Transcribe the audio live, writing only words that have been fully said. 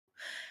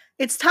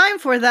It's time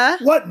for the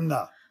What in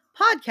the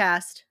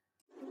podcast.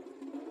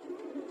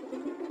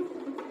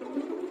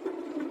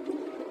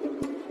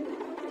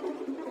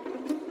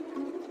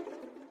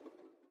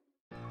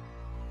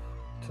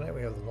 Tonight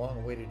we have the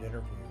long-awaited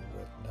interview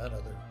with none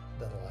other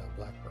than Lyle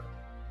Blackburn.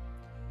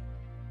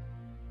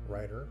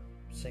 Writer,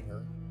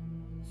 singer,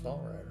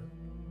 songwriter,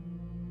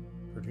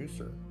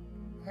 producer,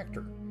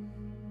 actor.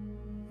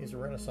 He's a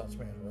Renaissance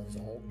man who runs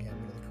the whole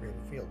gamut of the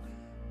creative field,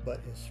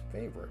 but his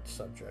favorite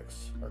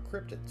subjects are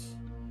cryptids.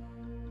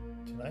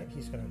 Tonight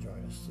he's going to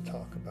join us to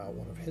talk about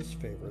one of his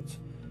favorites,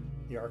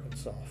 the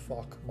Arkansas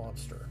Fouke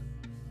monster,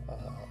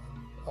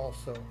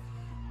 also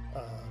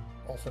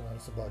known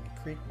as the Boggy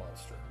Creek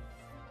monster.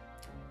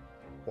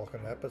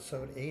 Welcome to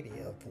episode 80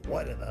 of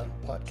What in a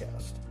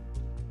Podcast.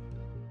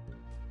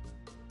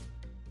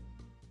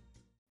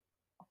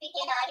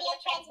 Begin audio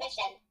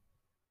transmission.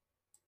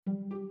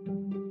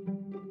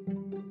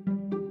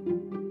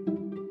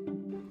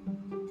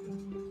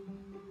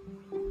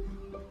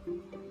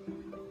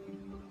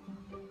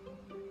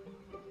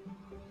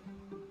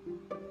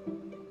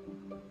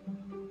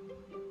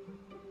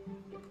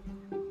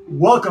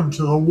 Welcome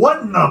to the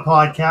What in the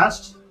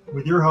Podcast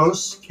with your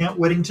hosts, Kent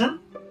Whittington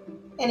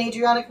And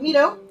Adriana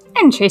Camito.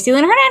 And Tracy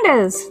Lynn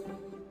Hernandez.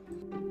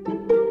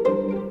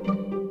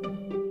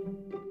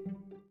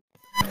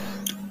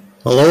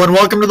 Hello and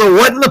welcome to the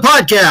What in the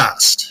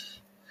Podcast.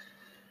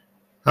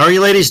 How are you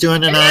ladies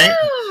doing tonight?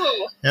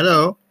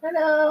 Hello.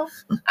 Hello.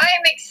 I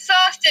am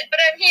exhausted, but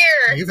I'm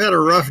here. You've had a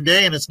rough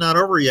day and it's not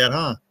over yet,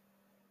 huh?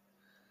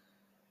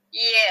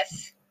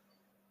 Yes.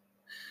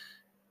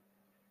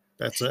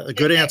 That's a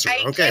good answer.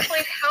 I Okay. can't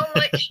believe how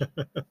much. I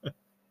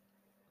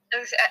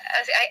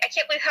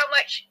can't believe how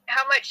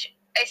much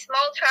a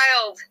small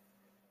child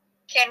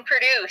can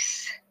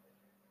produce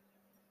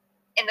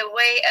in the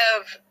way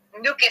of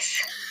mucus.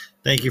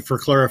 Thank you for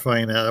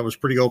clarifying that. That was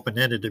pretty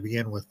open-ended to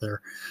begin with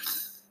there.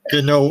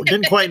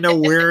 Didn't quite know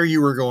where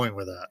you were going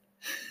with that.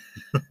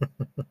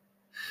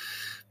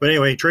 But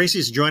anyway,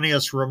 Tracy's joining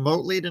us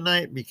remotely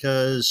tonight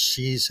because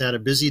she's had a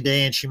busy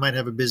day and she might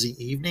have a busy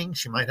evening.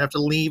 She might have to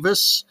leave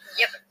us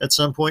at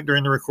some point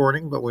during the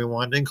recording, but we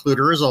wanted to include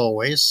her as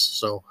always.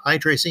 So, hi,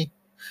 Tracy.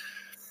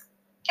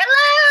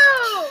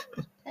 Hello.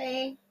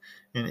 Hey.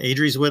 And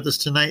Adri's with us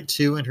tonight,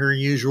 too, in her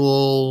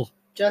usual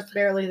Just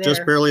barely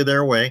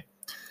there. way.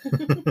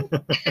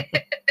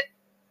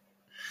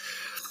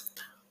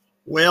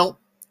 Well,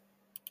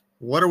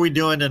 what are we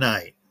doing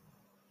tonight?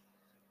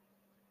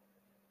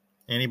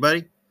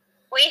 Anybody?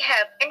 We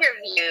have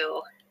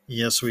interview.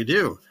 Yes, we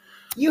do.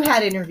 You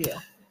had interview.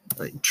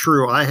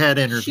 True, I had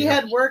interview. She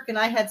had work and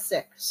I had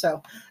sick,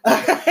 so.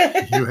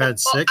 You had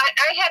sick? Well,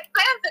 I had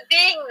plans of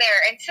being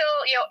there until,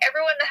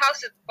 everyone in the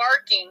house is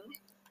barking.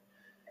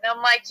 And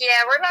I'm like,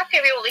 yeah, we're not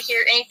going to be able to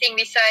hear anything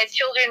besides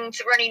children's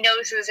runny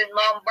noses and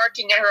mom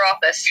barking in her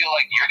office. I feel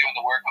like you're doing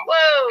the work.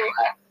 Whoa.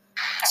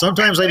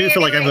 Sometimes I do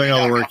feel like I'm doing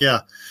all the work,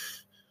 yeah.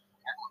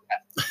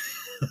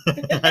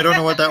 I don't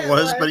know what that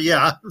was, but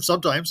yeah,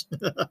 sometimes.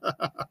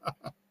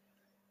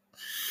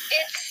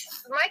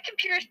 It's my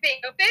computer's being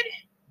stupid.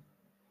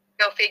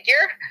 Go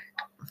figure.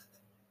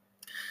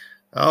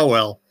 Oh,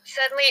 well.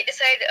 Suddenly it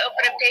decided to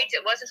open a page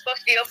that wasn't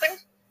supposed to be open.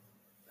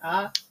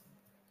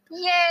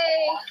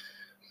 Yay.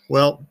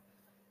 Well,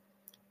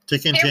 to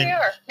continue. Here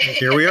we are.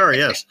 Here we are,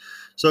 yes.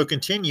 So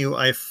continue.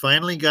 I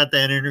finally got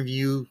that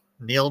interview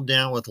nailed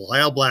down with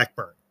Lyle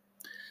Blackburn.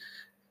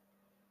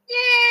 Yay.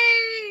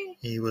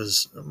 He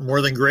was more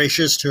than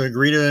gracious to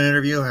agree to an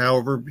interview.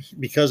 However,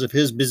 because of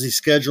his busy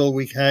schedule,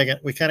 we kind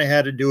of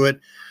had to do it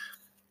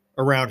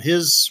around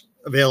his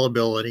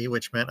availability,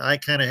 which meant I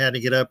kind of had to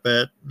get up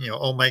at,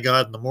 oh my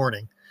God, in the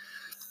morning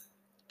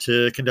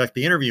to conduct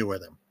the interview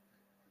with him.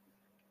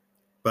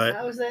 But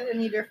how is that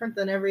any different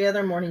than every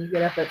other morning you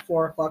get up at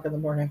 4:00 in the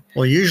morning?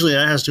 Well, usually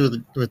that has to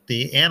do with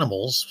the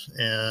animals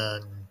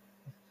and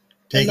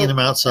taking them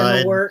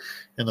outside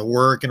and the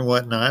work and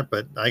whatnot.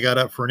 But I got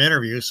up for an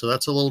interview, so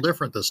that's a little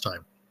different this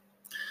time.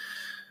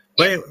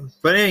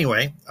 But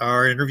anyway,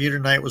 our interview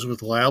tonight was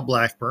with Lyle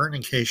Blackburn.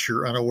 In case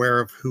you're unaware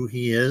of who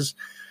he is,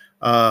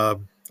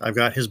 I've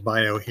got his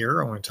bio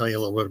here. I want to tell you a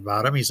little bit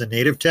about him. He's a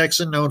native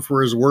Texan known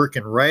for his work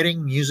in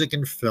writing, music,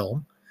 and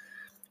film.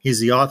 He's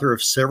the author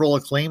of several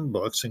acclaimed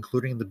books,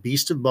 including The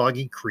Beast of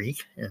Boggy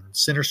Creek and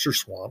Sinister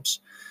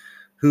Swamps,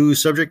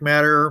 whose subject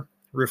matter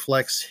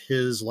reflects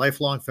his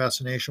lifelong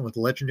fascination with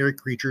legendary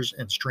creatures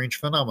and strange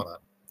phenomena.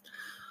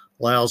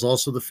 Lyle's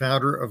also the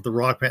founder of the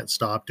rock band.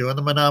 Stop doing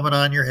the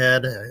phenomena in your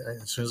head.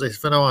 As soon as I say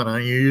phenomena,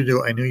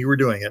 I knew you were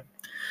doing it.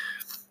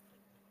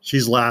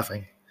 She's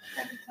laughing.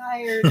 I'm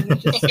tired and it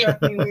just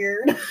struck me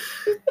weird.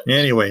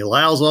 Anyway,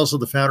 Lyle's also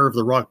the founder of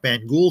the rock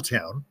band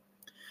Ghoultown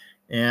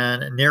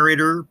and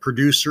narrator,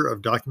 producer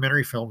of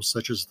documentary films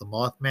such as The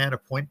Mothman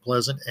of Point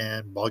Pleasant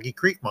and Boggy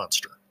Creek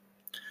Monster.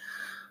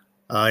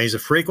 He's a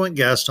frequent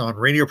guest on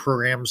radio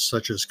programs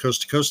such as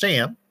Coast to Coast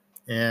AM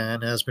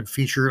and has been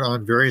featured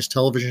on various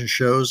television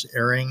shows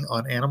airing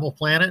on Animal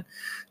Planet,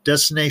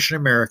 Destination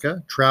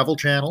America, Travel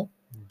Channel,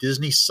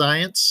 Disney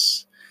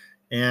Science,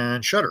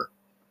 and Shudder.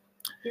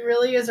 He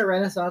really is a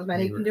Renaissance man.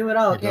 He can do it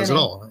all. He does it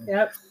all.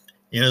 Yep.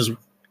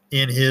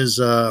 In his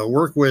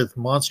work with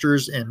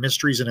Monsters and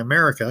Mysteries in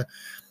America,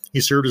 he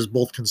served as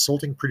both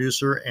consulting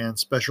producer and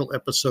special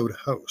episode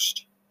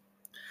host.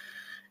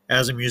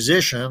 As a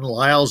musician,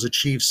 Lyle's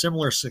achieved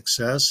similar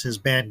success. His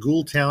band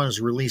Ghoultown has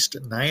released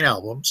 9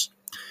 albums,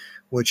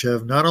 which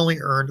have not only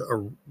earned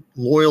a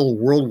loyal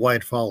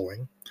worldwide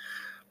following,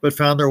 but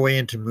found their way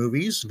into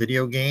movies,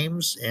 video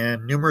games,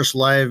 and numerous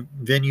live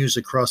venues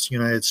across the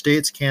United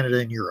States, Canada,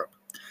 and Europe.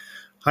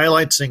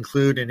 Highlights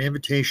include an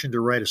invitation to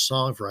write a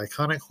song for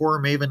iconic horror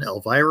maven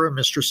Elvira,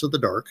 Mistress of the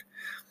Dark,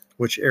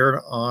 which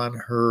aired on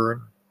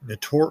her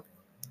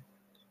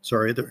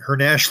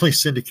nationally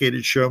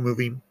syndicated show,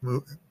 Movie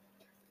Macabre.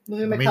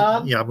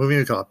 Movie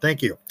Macabre.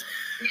 Thank you.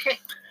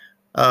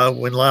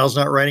 When Lyle's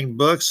not writing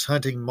books,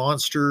 hunting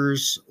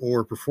monsters,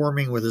 or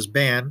performing with his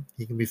band,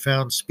 he can be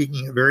found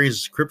speaking at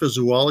various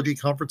cryptozoology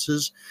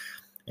conferences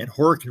and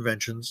horror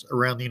conventions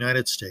around the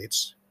United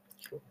States.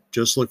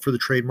 Just look for the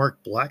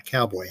trademark black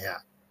cowboy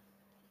hat.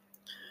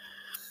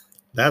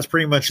 That's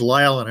pretty much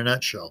Lyle in a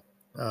nutshell.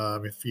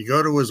 If you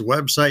go to his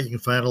website, you can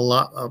find a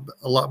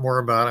lot more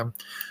about him.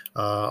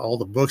 All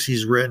the books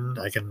he's written,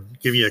 I can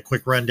give you a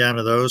quick rundown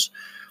of those.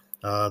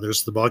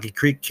 There's the Boggy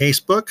Creek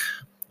Case Book,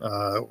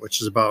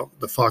 which is about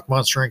the Fouke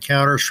monster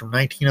encounters from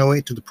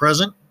 1908 to the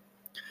present.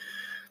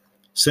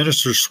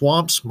 Sinister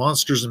Swamps,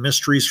 Monsters and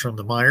Mysteries from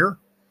the Mire.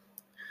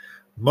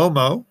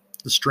 Momo,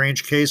 The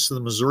Strange Case of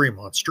the Missouri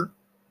Monster.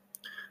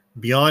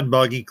 Beyond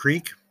Boggy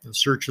Creek, In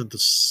Search of the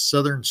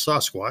Southern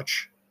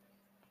Sasquatch.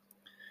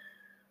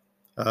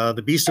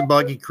 The Beast of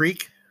Boggy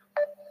Creek.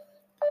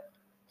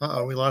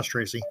 Uh-oh, we lost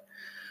Tracy.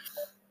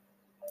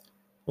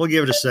 We'll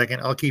give it a second.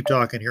 I'll keep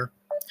talking here.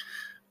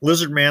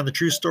 Lizard Man, The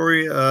True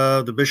Story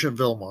of the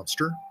Bishopville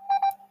Monster.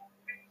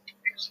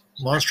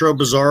 Monstro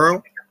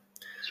Bizarro,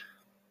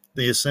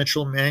 The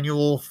Essential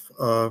Manual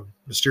of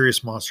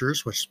Mysterious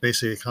Monsters, which is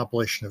basically a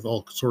compilation of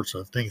all sorts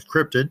of things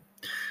cryptid.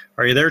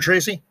 Are you there,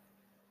 Tracy?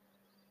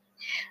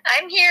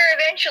 I'm here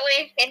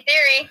eventually, in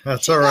theory.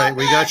 That's all right.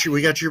 We got you.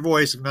 We got your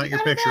voice, if not your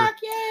picture. Back,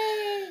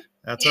 yay!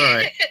 That's all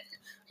right.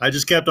 I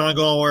just kept on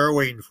going while we were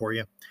waiting for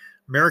you.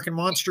 American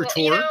Monster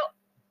Tour. You know,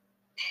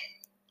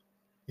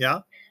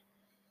 Yeah,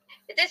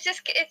 it's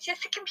just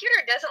the computer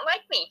doesn't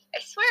like me. I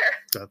swear.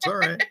 that's all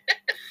right.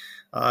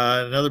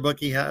 Another book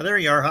he had. There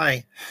you are.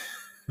 Hi.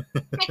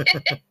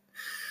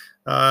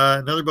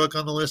 Another book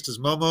on the list is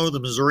Momo, the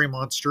Missouri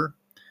Monster.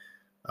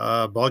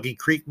 Boggy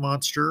Creek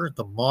Monster,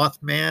 The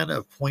Mothman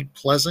of Point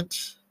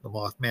Pleasant, The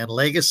Mothman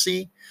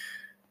Legacy,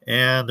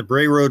 and The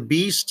Bray Road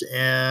Beast,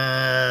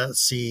 and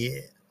let's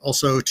see,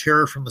 also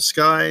Terror from the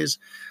Skies,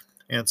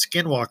 and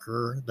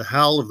Skinwalker, The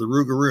Howl of the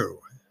Rougarou.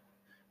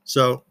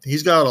 So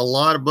he's got a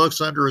lot of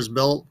books under his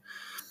belt.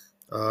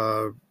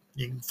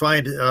 You can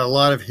find a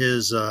lot of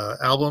his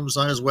albums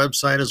on his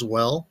website as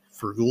well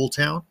for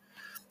Ghoultown.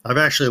 I've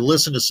actually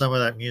listened to some of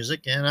that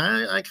music, and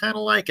I kind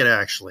of like it,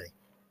 actually.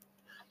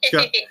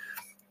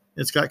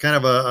 It's got kind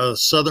of a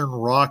southern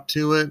rock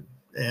to it,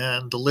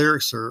 and the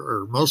lyrics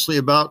are mostly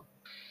about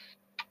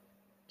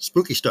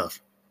spooky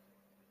stuff.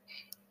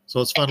 So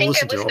it's fun to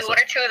listen to. I think I've listened to one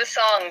or two of the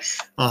songs.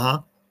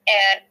 Uh-huh.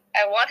 And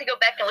I want to go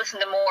back and listen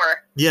to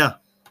more. Yeah.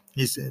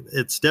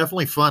 It's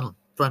definitely fun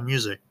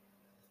music.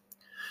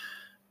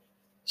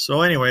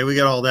 So anyway, we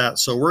got all that.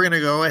 So we're going to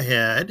go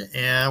ahead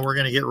and we're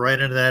going to get right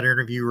into that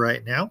interview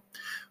right now.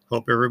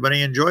 Hope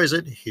everybody enjoys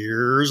it.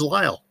 Here's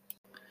Lyle.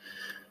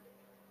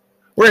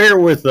 We're here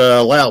with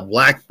Lyle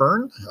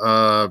Blackburn,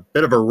 a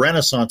bit of a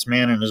Renaissance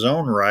man in his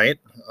own right.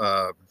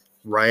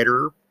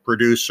 Writer,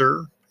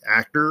 producer,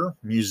 actor,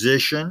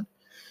 musician.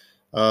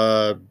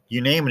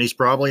 You name it, he's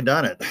probably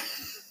done it.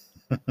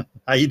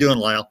 How you doing,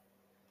 Lyle?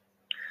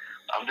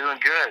 I'm doing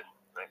good.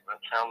 That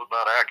sounds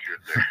about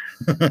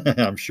accurate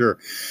there. I'm sure.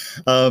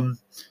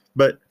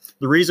 But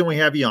the reason we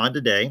have you on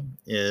today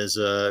is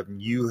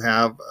you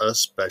have a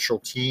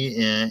specialty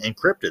in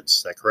cryptids.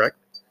 Is that correct?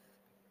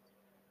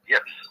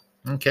 Yes.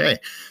 Okay.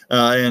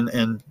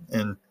 And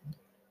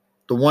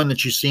the one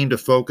that you seem to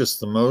focus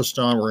the most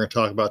on, we're going to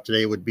talk about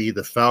today, would be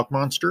the Fouke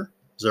monster.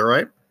 Is that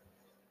right?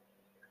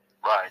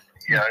 Right.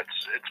 Yeah,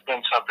 it's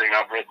been something.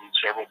 I've written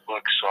several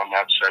books on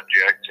that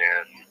subject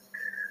and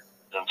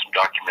done some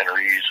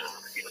documentaries and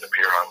even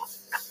appear on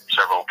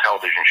several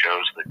television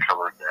shows that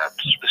covered that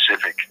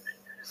specific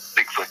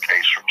Bigfoot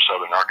case from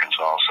southern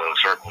Arkansas. So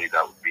certainly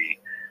that would be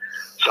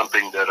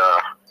something that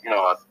I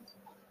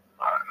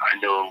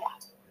know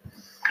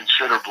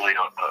considerably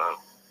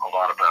a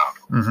lot about.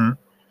 Mm-hmm.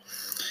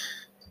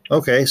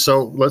 Okay,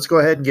 so let's go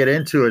ahead and get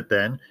into it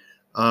then.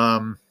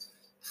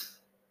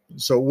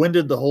 So when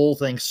did the whole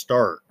thing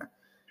start?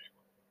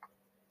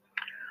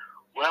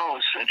 Well,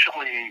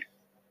 essentially,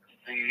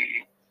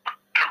 the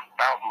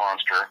Fouke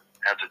monster,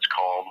 as it's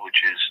called,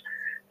 which is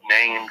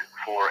named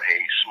for a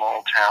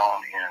small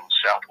town in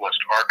southwest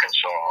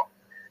Arkansas,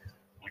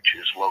 which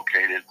is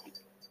located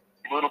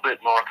a little bit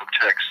north of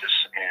Texas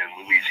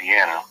and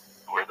Louisiana,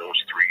 where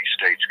those three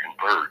states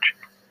converge.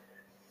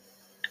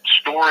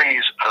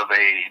 Stories of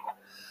a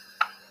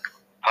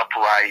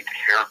upright,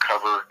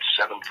 hair-covered,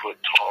 7-foot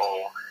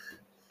tall,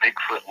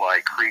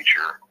 Bigfoot-like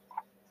creature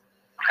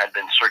had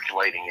been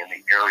circulating in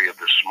the area of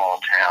this small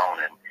town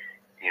and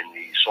in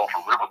the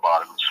Sulphur River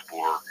bottoms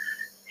for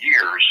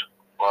years.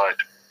 But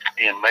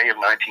in May of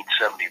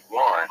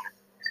 1971,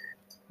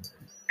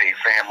 a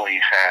family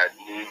had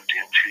moved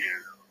into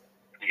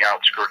the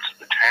outskirts of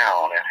the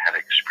town and had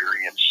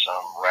experienced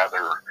some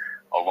rather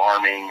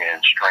alarming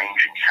and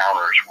strange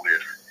encounters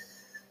with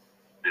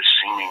this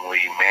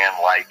seemingly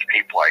man-like,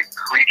 ape-like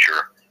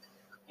creature,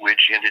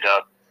 which ended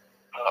up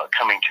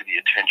coming to the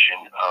attention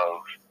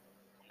of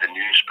the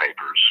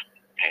newspapers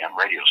and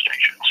radio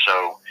stations.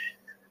 So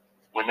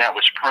when that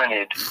was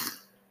printed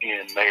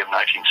in May of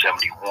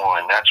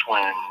 1971, that's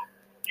when,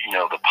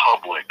 the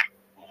public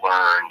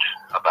learned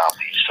about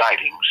these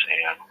sightings.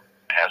 And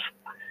as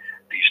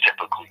these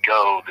typically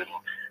go, then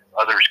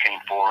others came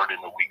forward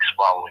in the weeks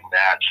following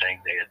that saying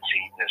they had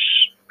seen this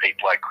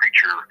ape-like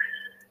creature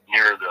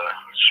near the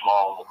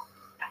small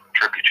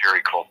tributary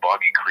called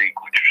Boggy Creek,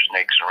 which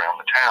snakes around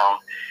the town.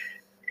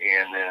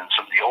 And then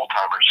some of the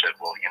old-timers said,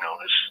 well,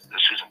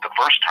 this isn't the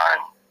first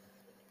time,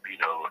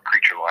 a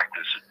creature like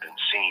this had been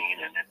seen.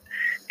 And,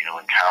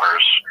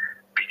 encounters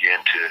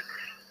began to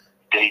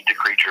date the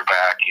creature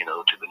back,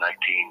 to the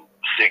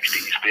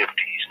 1960s,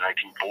 50s,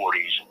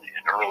 1940s,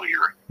 and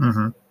earlier,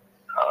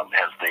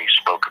 as they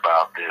spoke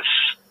about this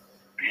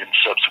in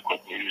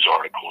subsequent news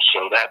articles.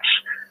 So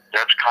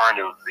that's kind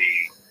of the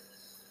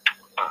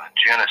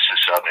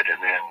genesis of it.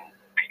 And then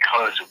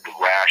because of the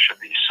rash of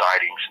these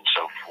sightings and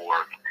so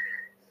forth,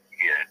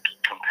 it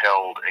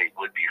compelled a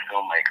would-be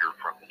filmmaker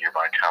from the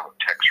nearby town of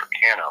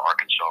Texarkana,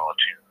 Arkansas,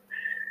 to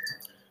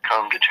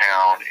come to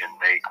town and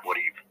make what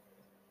he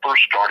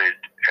first started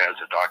as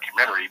a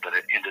documentary, but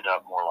it ended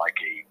up more like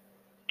a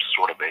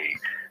sort of a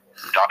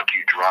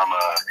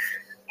docudrama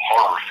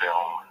horror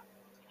film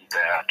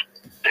that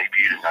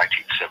debuted in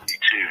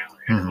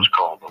 1972, and it was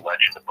called The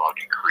Legend of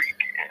Boggy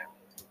Creek. And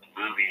the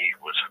movie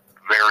was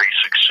very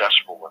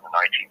successful in the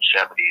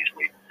 1970s,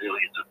 made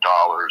millions of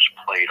dollars,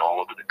 played all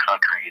over the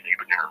country and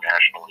even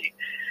internationally.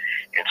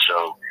 And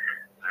so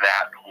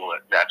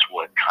that's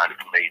what kind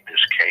of made this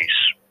case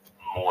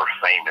more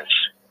famous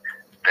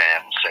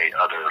than, say,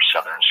 other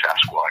Southern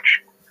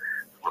Sasquatch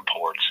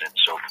reports and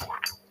so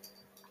forth.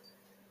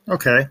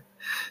 Okay.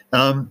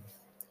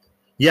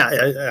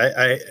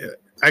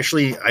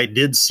 I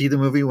did see the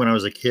movie when I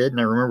was a kid, and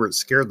I remember it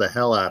scared the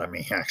hell out of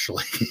me,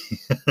 actually.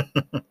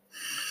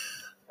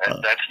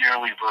 That's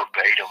nearly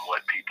verbatim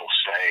what people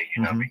say,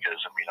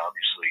 because,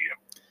 obviously,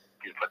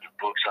 if at the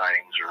book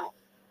signings or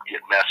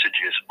get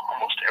messages,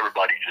 almost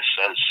everybody just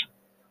says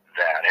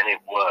that. And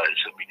it was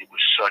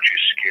such a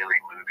scary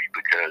movie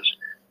because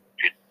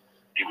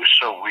it was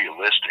so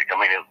realistic.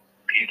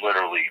 He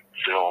literally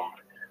filmed,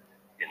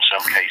 in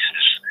some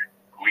cases,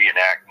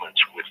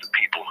 reenactments with the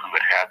people who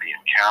had the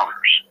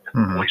encounters.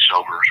 And the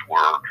voiceovers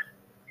were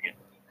in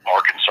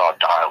Arkansas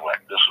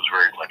dialect. This was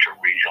very much a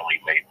regionally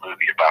made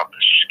movie about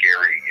this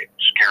scary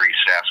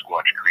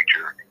Sasquatch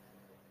creature.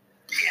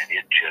 And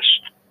it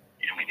just,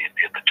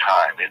 at the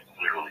time, it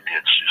literally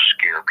did just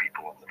scare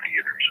people in the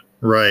theaters.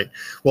 Right.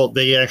 Well,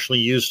 they actually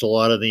used a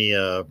lot of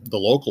the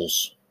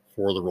locals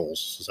for the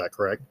roles. Is that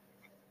correct?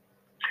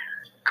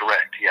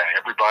 Correct. Yeah.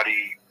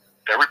 Everybody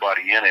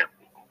in it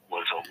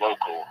was a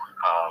local.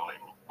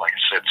 And like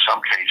I said,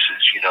 some cases,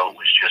 it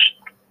was just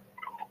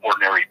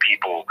ordinary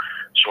people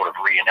sort of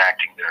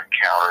reenacting their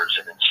encounters.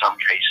 And in some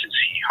cases,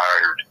 he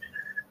hired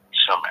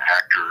some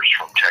actors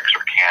from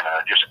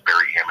Texarkana, just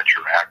very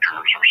amateur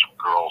actors, or some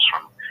girls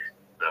from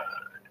the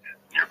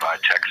nearby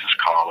Texas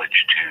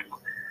college to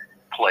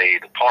play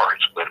the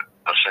parts. But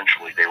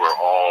essentially, they were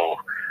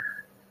all,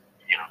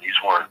 these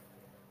weren't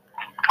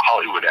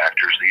Hollywood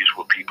actors. These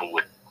were people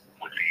with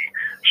the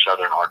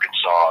Southern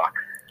Arkansas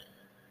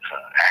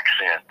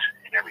accent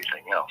and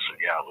everything else. So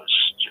yeah, it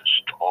was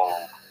just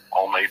all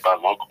made by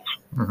locals.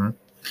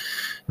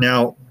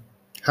 Now,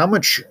 how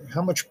much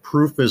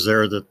proof is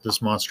there that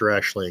this monster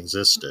actually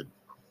existed?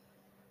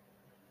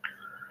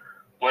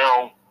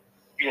 Well,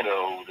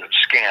 the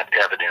scant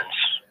evidence,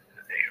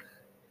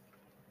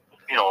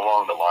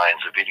 along the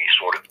lines of any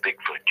sort of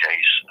Bigfoot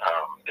case.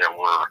 There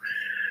were,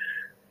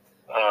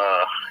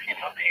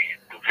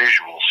 the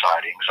visual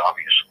sightings,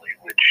 obviously,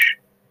 which,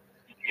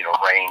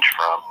 range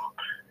from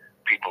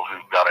people who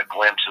got a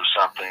glimpse of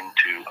something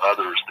to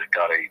others that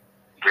got a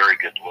very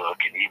good look,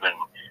 and even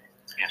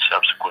in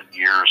subsequent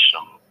years,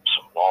 some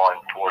law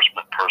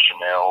enforcement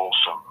personnel,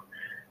 some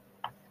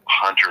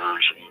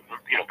hunters, and,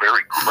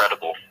 very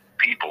credible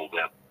people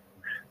that,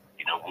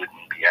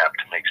 wouldn't be apt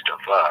to make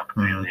stuff up.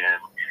 And then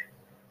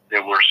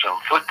there were some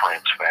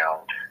footprints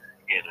found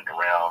in and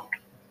around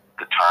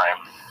the time,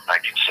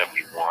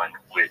 1971,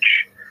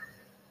 which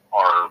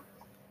are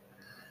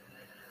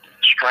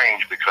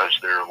strange because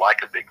they're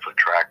like a Bigfoot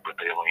track, but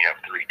they only have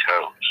 3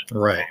 toes.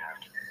 Right.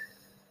 And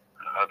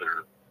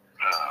other,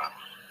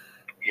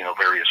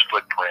 various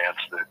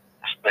footprints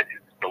that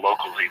the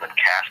locals even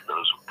cast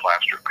those with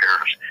plaster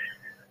pairs,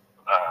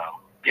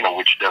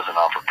 which doesn't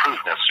offer proof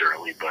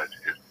necessarily, but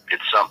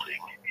it's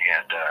something.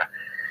 And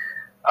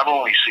I've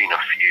only seen a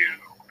few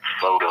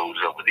photos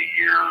over the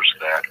years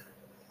that,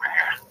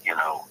 you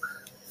know,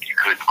 you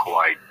couldn't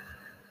quite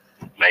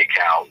make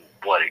out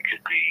what it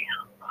could be.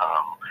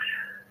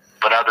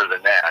 But other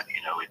than that,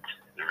 you know,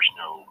 there's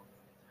no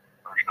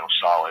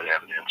solid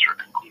evidence or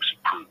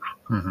conclusive proof.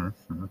 Mm-hmm.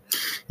 Mm-hmm.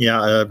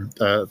 Yeah,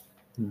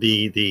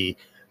 the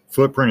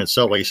footprint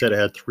itself, like you said, it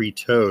had 3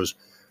 toes.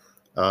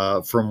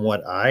 From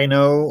what I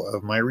know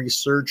of my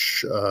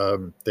research,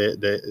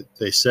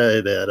 they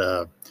say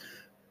that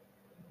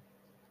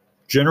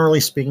generally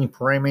speaking,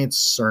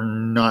 primates are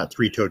not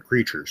 3-toed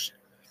creatures.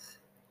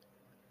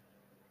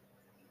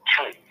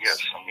 True, yes.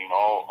 I mean,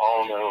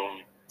 all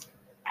known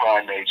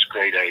primates,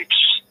 great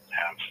apes,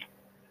 have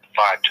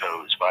 5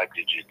 toes, 5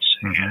 digits,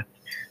 Mm-hmm. and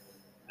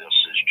this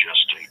is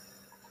just a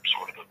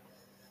sort of an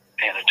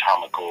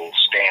anatomical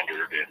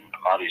standard. And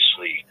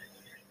obviously,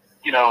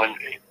 you know,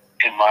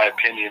 in my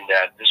opinion,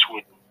 that this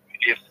would,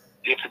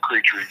 if the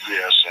creature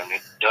exists and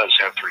it does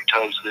have 3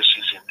 toes, this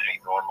isn't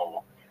a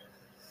normal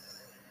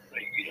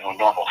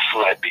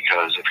foot,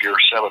 because if you're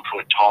 7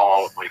 foot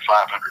tall, weigh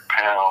 500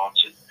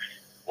 pounds, and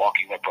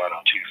walking upright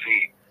on 2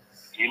 feet,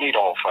 you need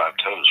all 5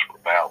 toes for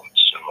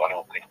balance. So I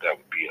don't think that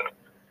would be an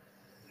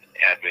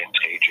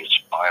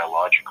advantageous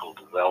biological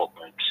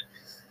development.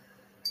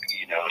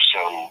 You know,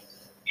 so,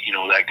 you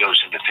know, that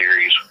goes into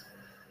theories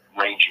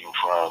ranging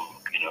from,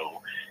 you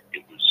know,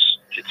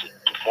 it's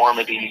a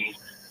deformity,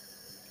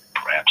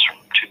 perhaps from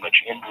too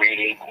much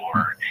inbreeding,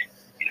 or,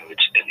 you know,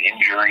 it's an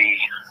injury,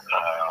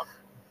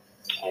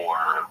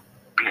 or,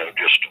 you know,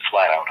 just a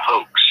flat out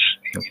hoax.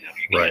 You know,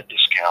 you can't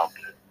discount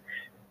that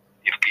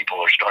if people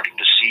are starting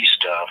to see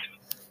stuff,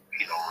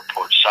 you know,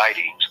 report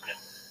sightings, then,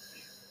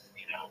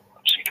 you know,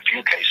 I've seen a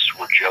few cases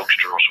where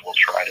jokesters will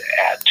try to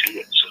add to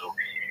it. So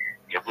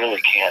you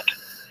really can't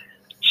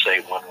say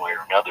one way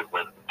or another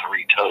whether the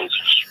 3 toes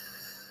is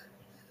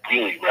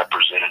really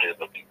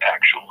representative of the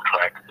actual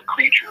track of the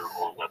creature,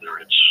 or whether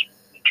it's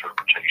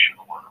interpretation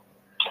or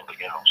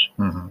something else.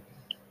 Mm-hmm.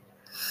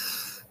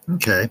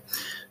 Okay.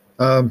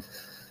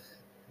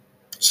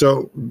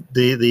 So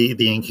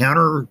the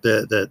encounter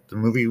that the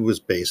movie was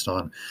based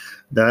on,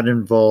 that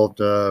involved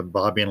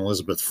Bobby and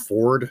Elizabeth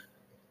Ford.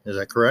 Is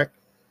that correct?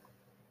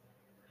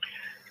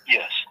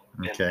 Yes.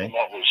 Okay. And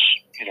that was,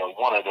 you know,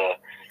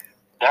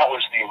 that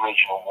was the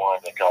original one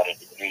that got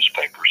into the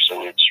newspaper.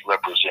 So it's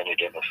represented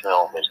in the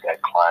film as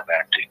that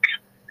climactic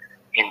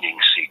ending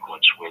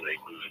sequence where they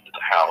move into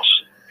the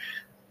house.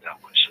 And that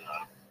was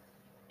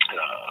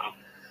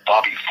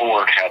Bobby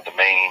Ford had the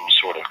main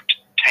sort of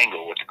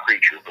tangle with the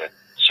creature, but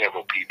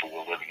several people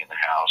were living in the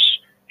house.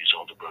 His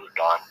older brother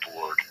Don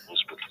Ford,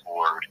 Elizabeth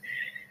Ford,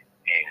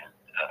 and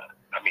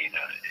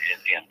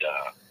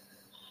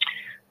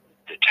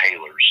the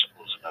Taylors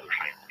was another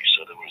family.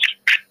 So there was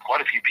quite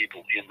a few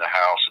people in the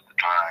house at the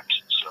time.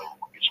 So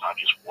it's not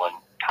just one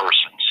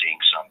person seeing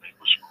something; it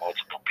was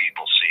multiple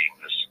people seeing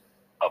this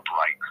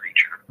upright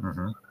creature.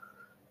 Mm-hmm.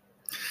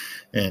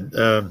 And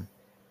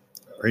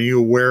are you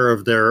aware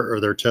of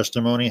their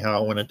testimony,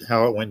 how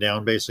it went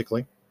down,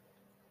 basically?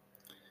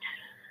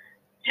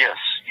 Yes,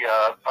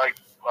 yeah.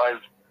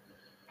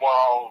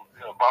 While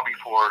Bobby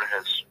Ford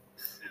has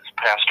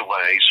passed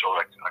away, so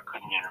I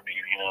couldn't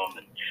interview him.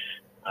 And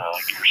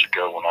years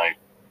ago, when I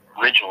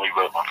originally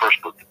wrote my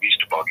first book, The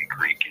Beast of Boggy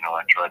Creek, you know,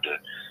 I tried to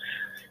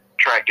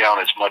track down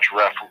as much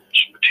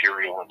reference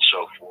material and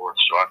so forth.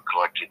 So I've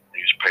collected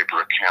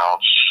newspaper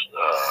accounts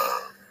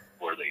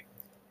where they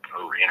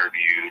were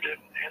interviewed,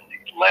 and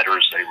the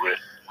letters they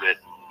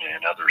written,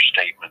 and other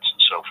statements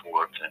and so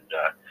forth. And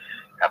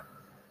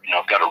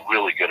I've got a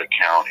really good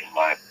account in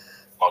my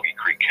Boggy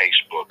Creek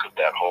case book of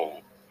that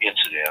whole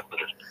incident. But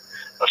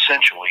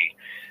essentially,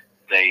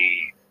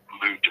 they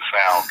moved to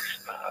Fouke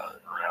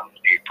around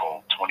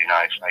April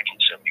 29th,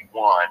 1971,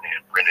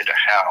 and rented a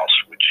house,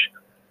 which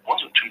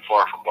wasn't too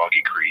far from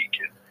Boggy Creek.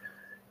 And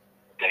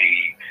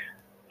they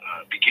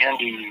began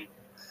to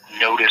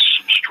notice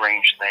some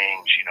strange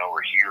things, you know,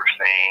 or hear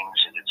things,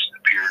 and it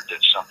appeared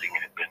that something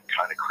had been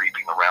kind of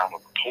creeping around on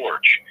the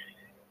porch.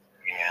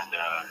 And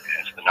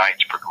as the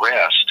nights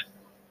progressed,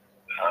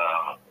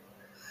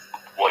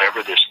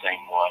 whatever this thing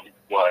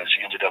was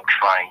ended up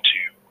trying to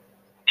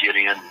get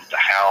in the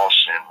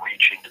house and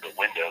reach into the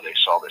window. They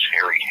saw this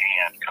hairy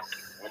hand come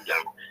through the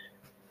window.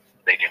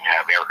 They didn't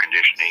have air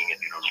conditioning, and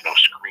there was no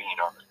screen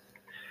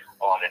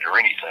on it or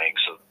anything,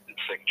 so the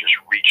thing just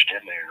reached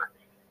in there.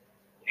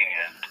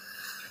 And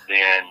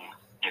then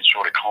it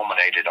sort of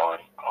culminated on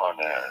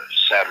a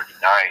Saturday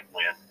night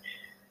when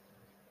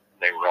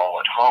they were all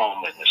at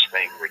home, and this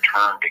thing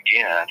returned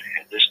again.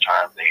 And this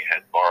time they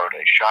had borrowed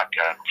a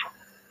shotgun from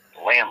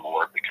the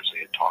landlord because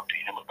they had talked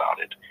to him about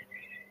it.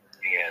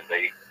 And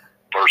they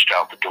burst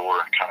out the door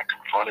and kind of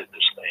confronted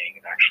this thing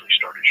and actually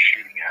started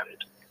shooting at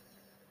it.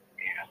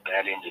 And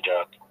that ended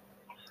up,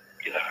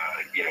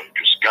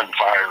 just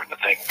gunfire, and the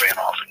thing ran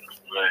off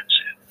into the woods.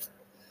 And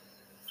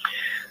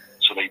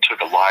so they took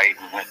a light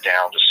and went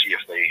down to see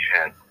if they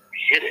had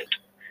hit it.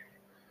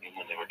 And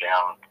when they were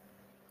down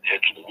the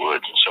edge of the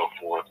woods and so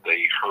forth,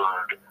 they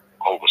heard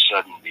all of a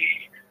sudden the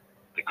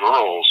the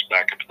girls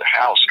back up to the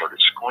house started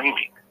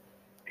screaming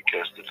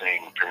because the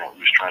thing apparently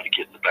was trying to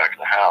get in the back of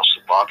the house.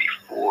 So Bobby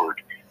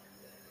Ford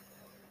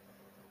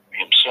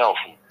himself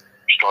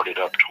started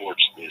up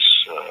towards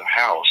this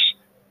house,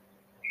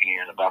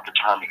 and about the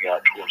time he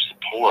got towards the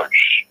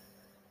porch,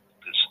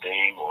 this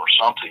thing or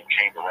something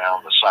came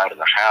around the side of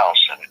the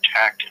house and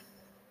attacked him.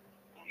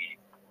 He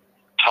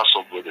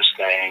tussled with this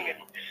thing and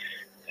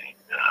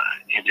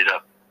ended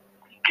up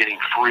getting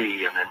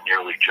free and then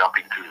nearly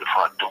jumping through the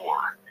front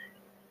door.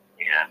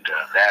 And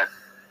that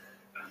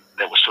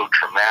was so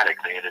traumatic,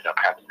 they ended up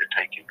having to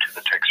take him to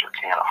the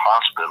Texarkana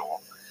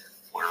hospital,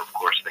 where, of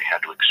course, they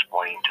had to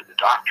explain to the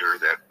doctor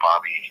that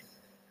Bobby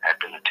had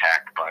been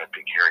attacked by a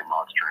big hairy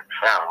monster in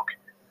Fouke.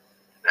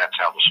 That's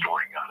how the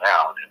story got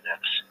out, and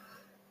that's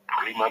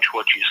pretty much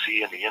what you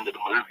see in the end of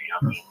the movie. I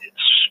mean,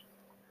 it's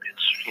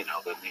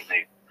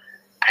they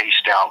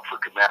paced out for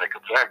dramatic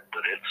effect,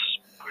 but it's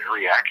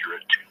very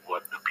accurate to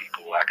what the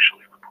people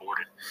actually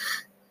reported.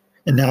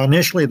 And now,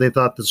 initially, they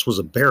thought this was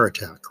a bear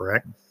attack,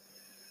 correct?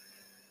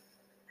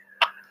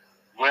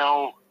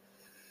 Well,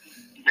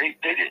 they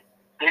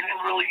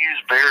didn't really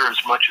use bear as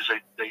much as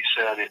they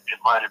said it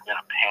might have been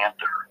a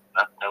panther.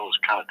 That was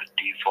kind of the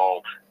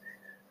default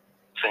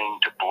thing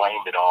to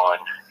blame it on,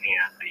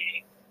 and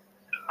the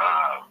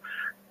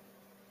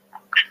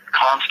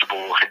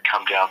constable had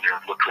come down there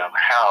and looked around the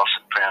house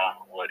and found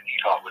what he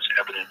thought was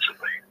evidence of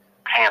a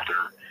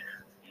panther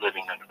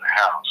living under the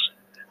house.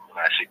 And when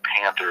I say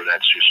panther,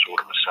 that's just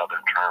sort of a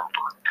southern term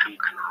for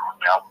cougar or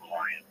mountain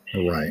lion.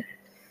 Right.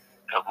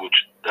 Of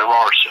which there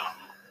are some,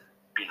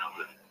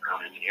 that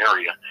are in the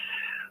area.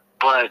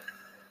 But,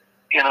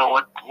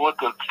 what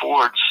the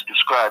Fords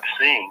described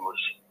seeing was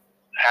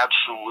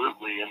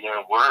absolutely in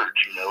their words.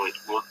 It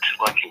looked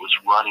like it was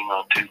running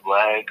on two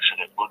legs,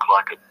 and it looked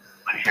like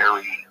a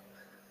hairy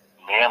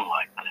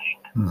man-like thing.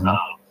 Mm-hmm.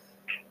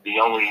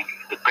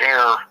 The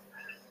bear,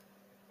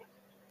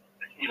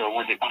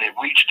 when it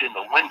reached in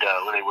the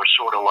window, they were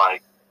sort of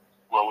like,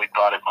 well, we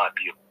thought it might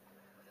be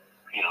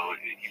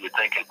you would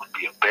think it would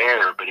be a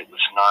bear, but it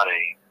was not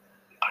a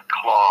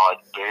clawed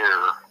bear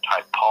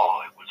type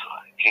paw. It was a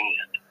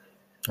hand.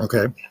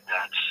 Okay. And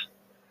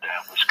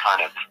that was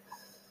kind of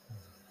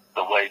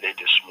the way they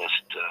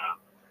dismissed the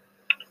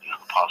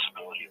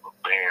possibility of a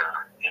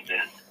bear. And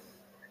then,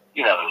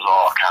 there was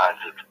all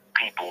kinds of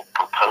people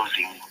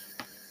proposing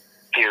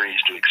theories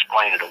to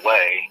explain it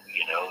away.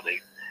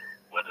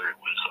 Whether it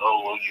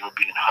was, you were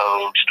being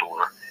hoaxed,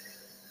 or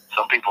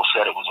some people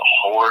said it was a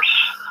horse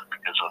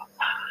because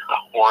a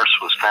horse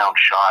was found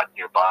shot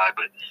nearby,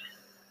 but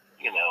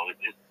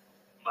it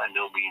by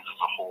no means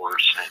was a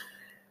horse. And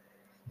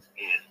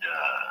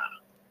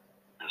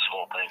this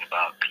whole thing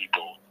about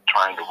people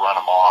trying to run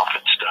them off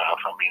and stuff.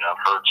 I mean, I've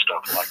heard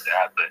stuff like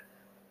that, but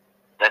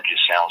that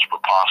just sounds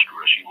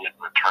preposterous. You wouldn't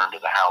return to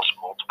the house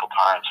multiple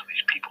times with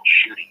these people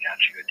shooting at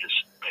you. It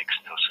just makes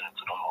no sense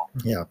at all.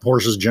 Yeah,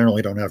 horses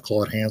generally don't have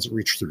clawed hands that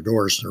reach through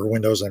doors or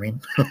windows, I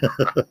mean. Right,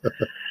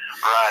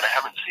 I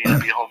haven't seen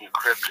it be a whole new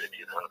cryptid,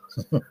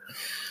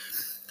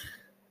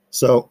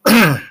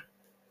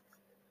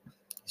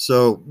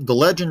 So the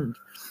legend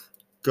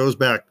goes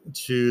back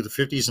to the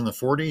 50s and the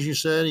 40s, you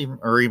said,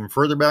 or even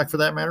further back for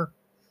that matter?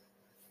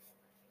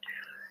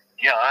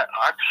 Yeah,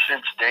 I've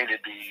since dated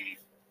the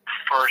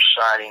first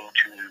sighting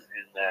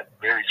in that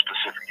very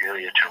specific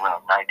area to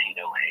around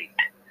 1908.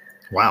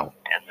 Wow.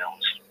 And that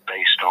was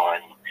based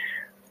on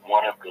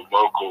one of the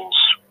locals,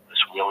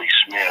 this Willie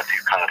Smith, who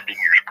kind of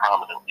figures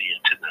prominently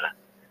into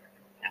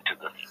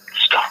the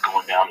stuff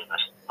going down in the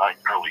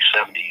early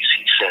 70s.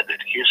 He said that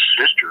his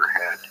sister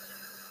had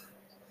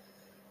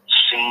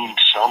seen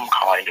some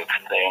kind of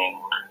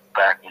thing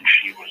back when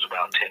she was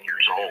about 10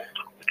 years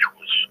old, which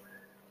was,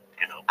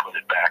 put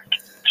it back to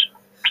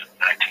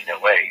 1908.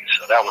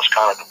 So that was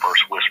kind of the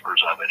first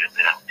whispers of it. And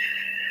then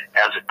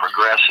as it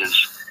progresses,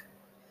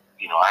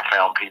 I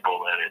found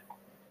people that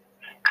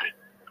could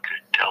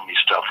tell me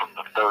stuff from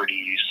the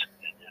 30s.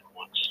 And then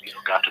once,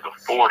 got to the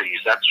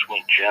 40s, that's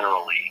when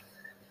generally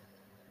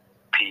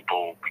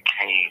people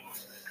became,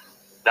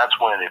 that's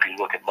when, if you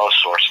look at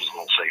most sources,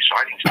 they'll say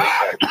sightings date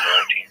back to the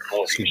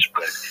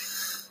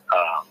 1940s.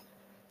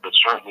 But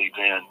certainly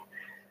then,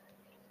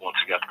 once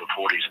it got to the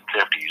 40s and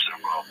 50s, there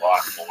were a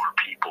lot more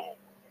people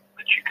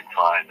that you can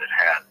find that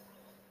had,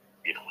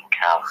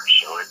 encounters.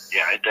 So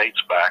it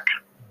dates back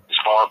as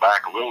far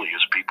back really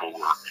as people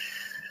were,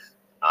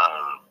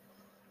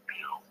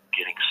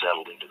 getting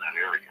settled into that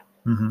area.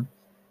 Mm-hmm.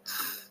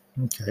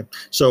 Okay.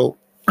 So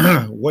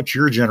what's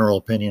your general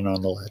opinion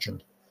on the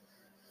legend?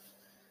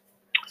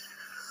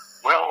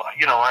 Well,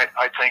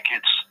 I think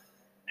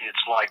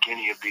it's like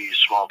any of these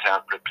small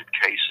town cryptid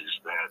cases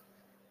that,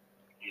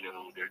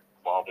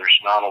 while there's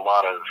not a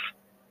lot of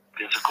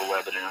physical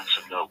evidence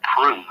and no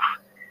proof,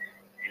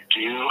 you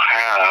do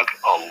have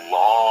a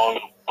long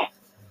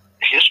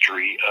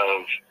history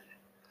of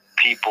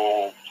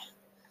people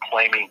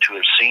claiming to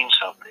have seen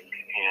something,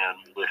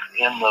 and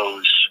within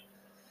those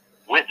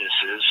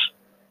witnesses,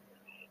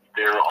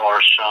 there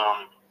are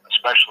some,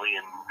 especially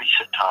in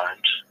recent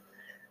times,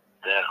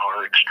 that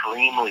are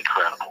extremely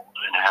credible,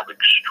 and have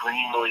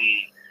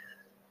extremely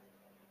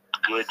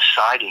good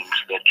sightings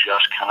that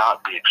just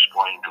cannot be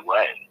explained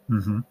away.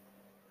 Mm-hmm.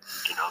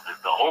 You know,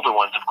 the older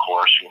ones, of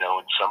course, you know,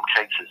 in some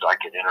cases I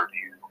could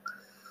interview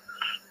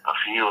a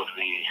few of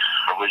the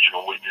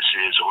original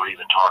witnesses or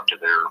even talk to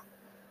their,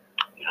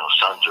 you know,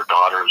 sons or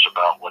daughters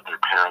about what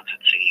their parents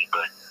had seen.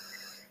 But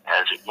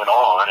as it went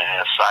on and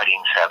as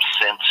sightings have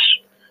since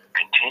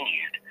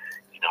continued,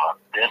 you know,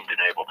 I've then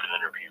been able to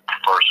interview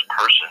first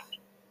person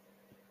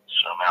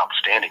some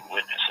outstanding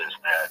witnesses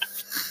that,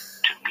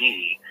 to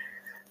me,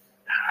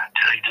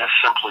 they just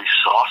simply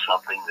saw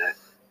something that,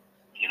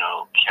 you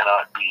know,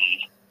 cannot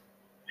be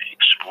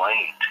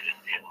explained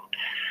in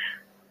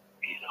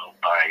you know,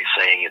 by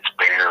saying it's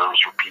bears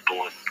or people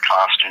in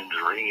costumes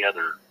or any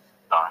other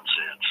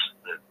nonsense.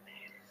 That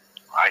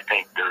I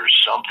think there's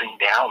something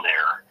down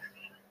there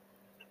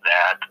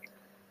that,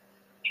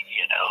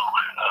 you know,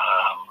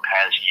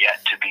 has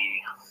yet to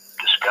be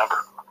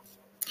discovered.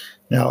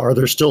 Now, are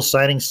there still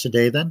sightings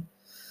today then?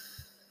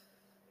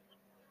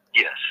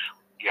 Yes.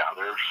 Yeah,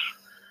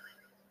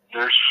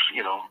 there's,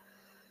 you know,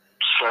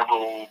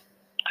 several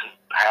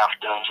half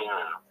dozen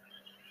or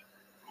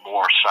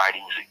more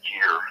sightings a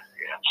year.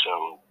 And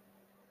so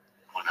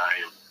when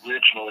I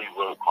originally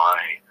wrote my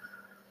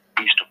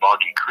Beast of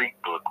Boggy Creek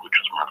book, which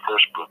was my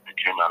first book that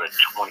came out in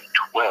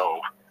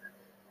 2012,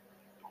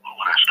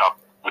 when I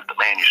stopped with the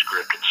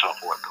manuscript and so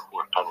forth,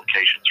 before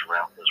publications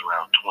was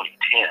around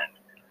 2010.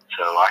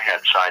 So I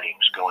had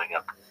sightings going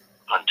up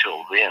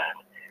until then.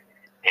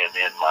 And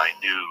then my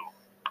new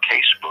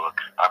case book,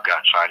 I've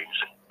got sightings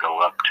that go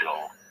up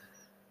till,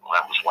 well,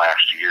 that was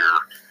last year,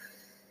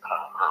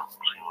 or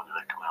when did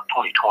that come out?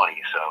 2020.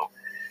 So,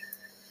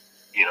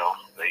 you know,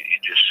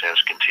 it just has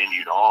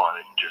continued on,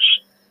 and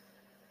just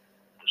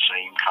the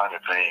same kind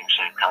of thing,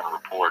 same kind of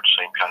reports,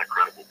 same kind of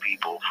credible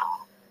people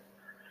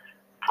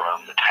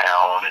from the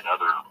town and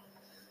other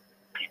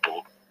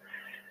people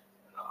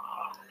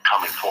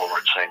coming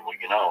forward saying, well,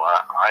 you know,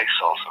 I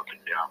saw something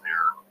down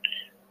there.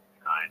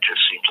 It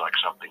just seems like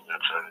something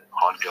that's an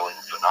ongoing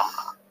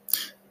phenomenon.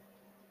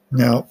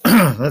 Now,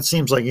 that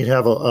seems like you'd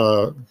have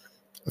a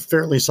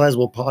fairly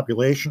sizable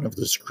population of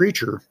this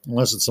creature,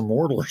 unless it's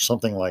immortal or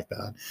something like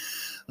that.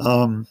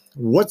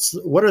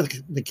 What are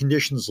the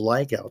conditions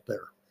like out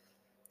there?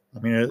 I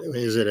mean,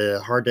 is it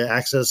a hard to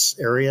access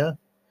area?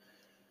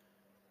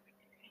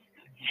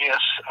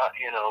 Yes,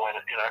 you know, and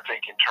I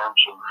think in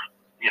terms of,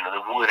 you know,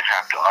 there would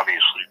have to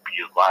obviously be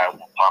a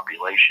viable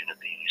population of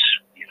these,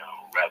 you know,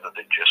 rather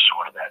than just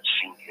sort of that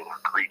singular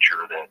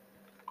creature that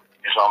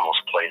is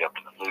almost played up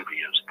in the movie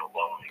as the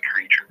lonely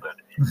creature. But,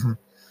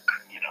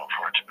 you know,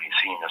 for it to be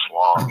seen this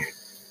long,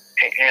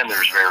 and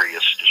there's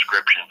various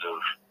descriptions of,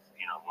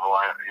 you know, well,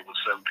 it was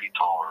 7 feet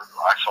tall, or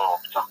I saw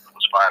something that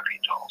was 5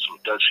 feet tall.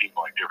 So it does seem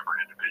like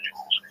different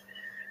individuals.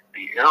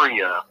 The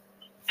area,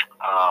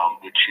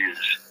 which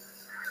is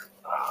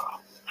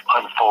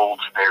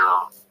unfolds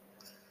there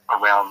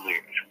around the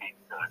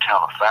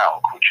town of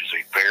Fouke, which is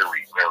a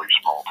very, very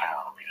small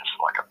town. I mean, it's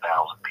like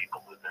 1,000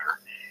 people live there.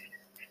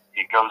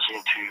 It goes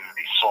into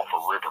the Sulphur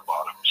River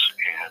bottoms,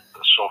 and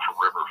the Sulphur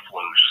River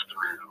flows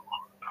through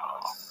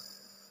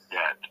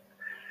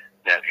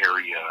that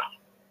area,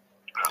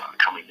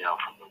 coming down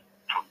from the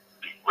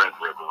Red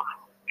River,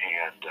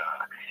 and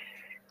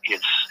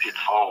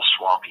it's all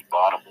swampy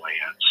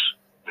bottomlands.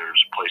 There's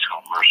a place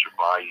called Mercer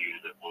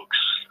Bayou that looks,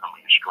 I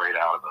mean, straight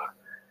out of a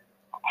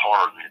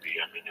horror movie.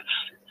 I mean, it's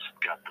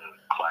got the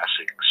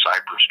classic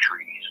cypress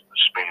trees and the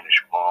Spanish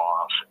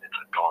moss, and it's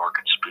a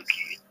dark and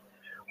spooky,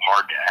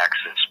 hard to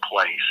access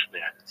place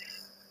that,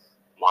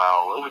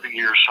 while over the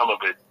years some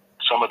of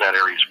that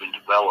area has been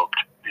developed,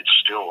 it's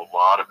still a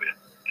lot of it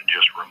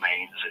just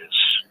remains as,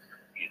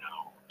 you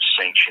know,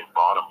 sanctioned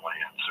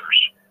bottomlands.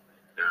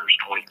 There's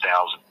 20,000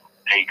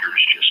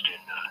 acres just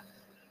in the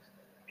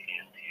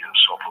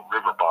Sulphur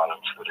River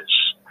bottoms that is,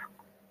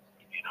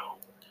 you know,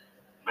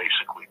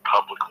 basically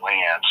public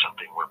land,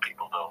 something where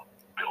people don't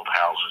build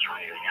houses or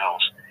anything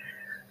else.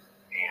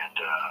 And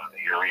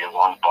the area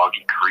along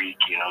Boggy Creek,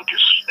 you know,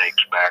 just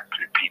snakes back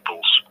to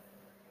people's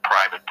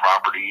private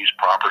property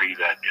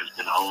that has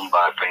been owned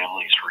by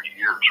families for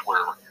years,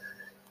 where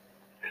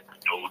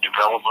no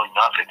development,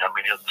 nothing. I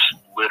mean, it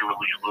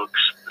literally looks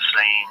the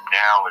same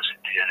now as it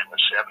did in the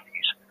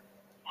 70s.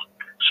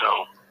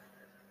 So,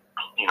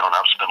 you know, and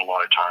I've spent a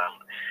lot of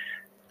time,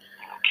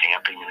 you know,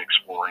 camping and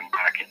exploring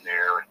back in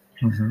there.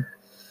 And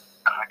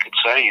I could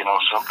say, you know, a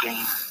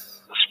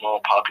small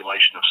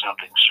population of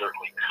something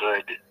certainly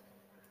could,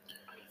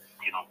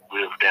 you know,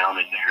 live down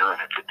in there.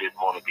 And if it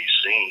didn't want to be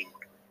seen,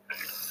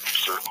 it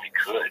certainly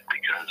could,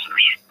 because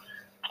there's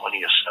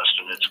plenty of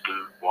sustenance,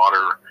 food,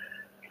 water,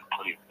 you know,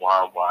 plenty of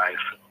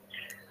wildlife, and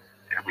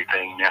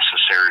everything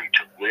necessary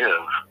to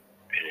live.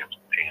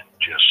 And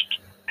just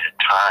at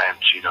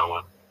times, you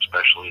know,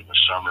 especially in the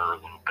summer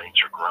when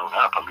things are grown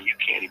up, I mean, you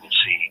can't even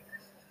see,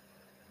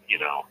 you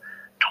know,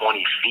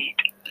 20 feet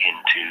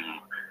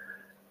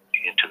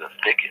into the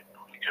thicket,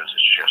 because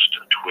it's just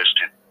a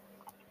twisted,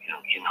 you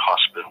know,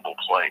 inhospitable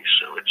place.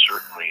 So it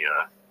certainly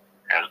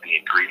has the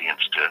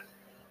ingredients to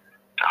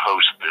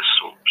host this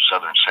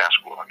southern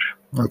Sasquatch.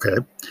 Okay.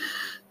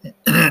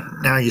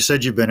 Now, you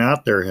said you've been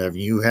out there. Have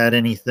you had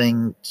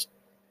anything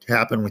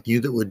happen with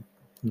you that would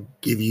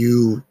give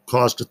you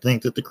cause to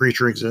think that the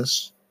creature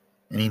exists?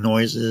 Any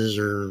noises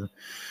or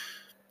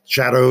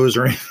shadows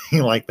or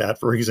anything like that,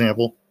 for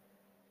example?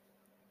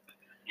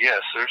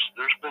 Yes,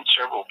 there's been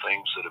several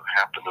things that have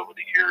happened over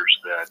the years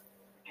that,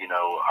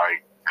 I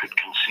could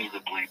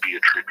conceivably be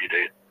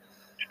attributed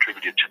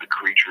to the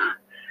creature.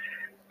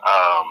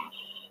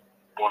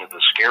 One of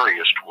the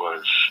scariest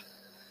was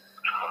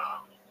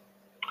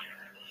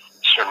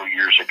several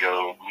years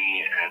ago,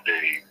 me and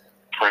a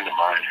friend of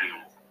mine who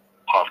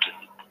often,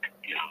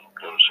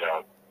 goes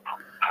out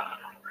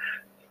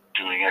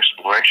doing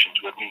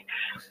explorations with me.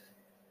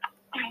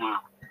 We were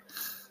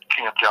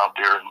camped out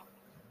there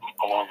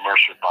along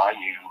Mercer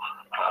Bayou,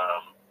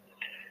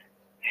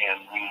 and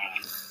we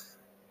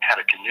had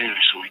a canoe,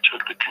 so we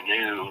took the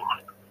canoe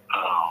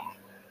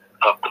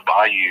up the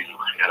bayou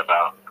at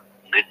about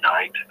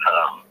midnight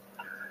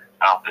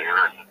out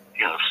there, and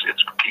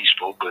it's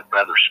peaceful but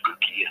rather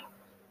spooky. And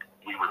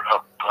we were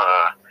up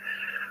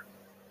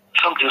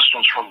some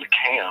distance from the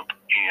camp,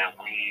 and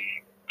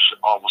we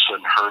all of a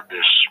sudden heard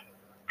this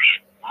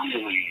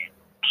really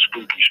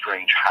spooky,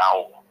 strange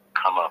howl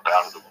come up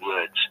out of the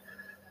woods,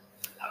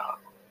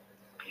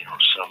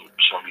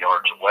 some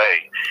yards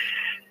away.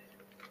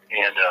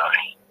 And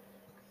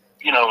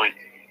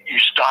you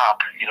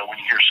stop, when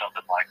you hear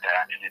something like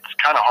that, and it's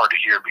kind of hard to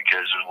hear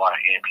because there's a lot of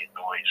ambient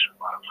noise, a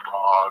lot of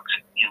frogs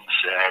and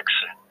insects,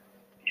 and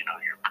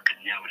your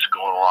canoe is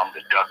going along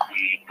the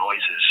duckweed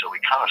noises. So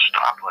we kind of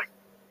stopped, like,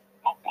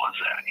 what was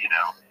that?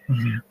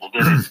 Mm-hmm. Well,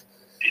 then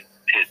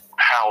it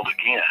howled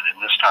again,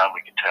 and this time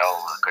we could tell,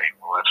 okay,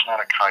 well, that's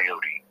not a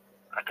coyote.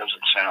 That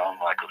doesn't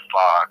sound like a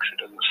fox. It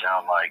doesn't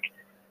sound like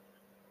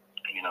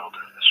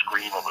the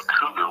scream of a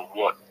cougar.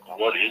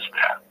 What is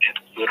that? It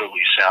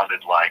literally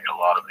sounded like a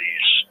lot of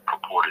these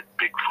purported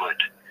Bigfoot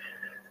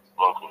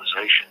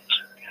vocalizations.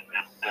 And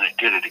then it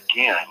did it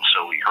again,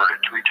 so we heard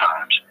it 3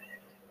 times.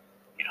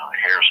 The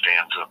hair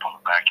stands up on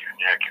the back of your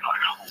neck. You're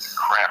like, holy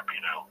crap,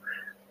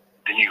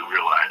 Then you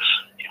realize,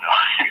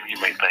 you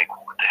may think,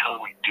 what the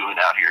hell are we doing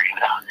out here,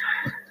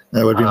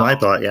 That would be my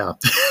thought, yeah.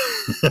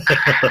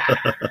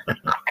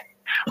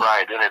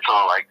 Right, then it's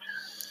all like,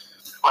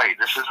 wait,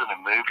 this isn't a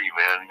movie,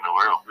 man.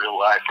 We're in real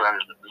life right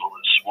in the middle of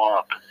the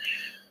swamp,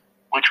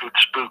 which would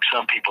spook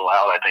some people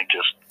out. I think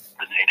just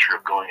the nature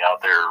of going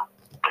out there,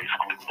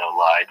 basically with no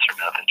lights or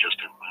nothing, just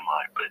in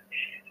moonlight. But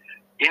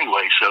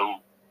anyway, so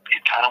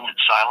it kind of went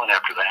silent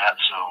after that.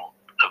 So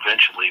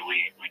eventually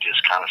we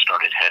just kind of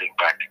started heading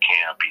back to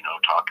camp,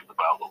 talking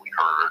about what we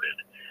heard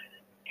and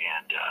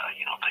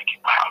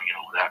thinking, wow,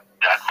 that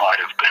might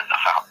have been the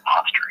Fouke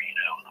monster,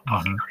 the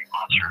Pumpkin Creek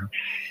monster.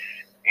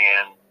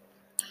 And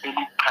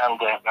we paddled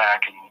that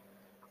back, and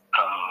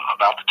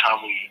about the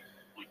time we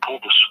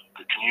pulled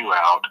the canoe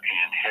out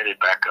and headed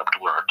back up to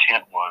where our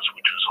tent was,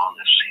 which was on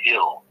this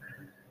hill,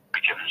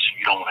 because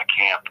you don't want to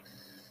camp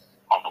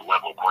on the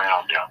level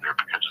ground down there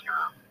because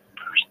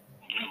there's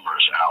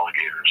numerous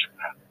alligators in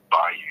that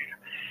bayou.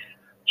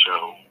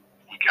 So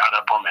we got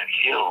up on that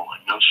hill,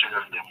 and no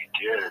sooner than we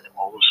did,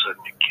 all of a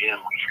sudden again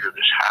we hear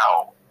this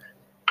howl,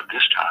 but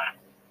this time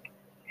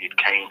it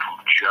came from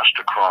just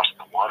across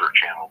the water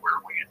channel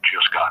where we had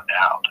just gotten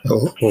out.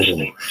 This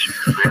thing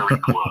was very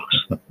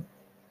close.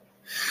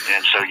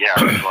 And so, yeah,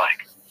 it was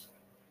like,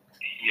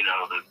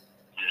 the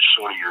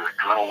sort of your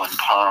adrenaline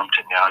pumped,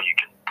 and now you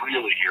can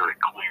really hear it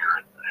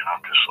clear. And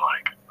I'm just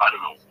like, I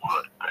don't know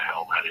what the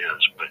hell that is,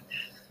 but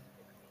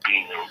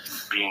being the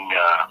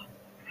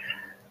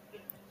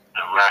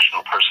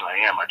rational person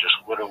I am, I just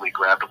literally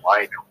grabbed a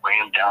light and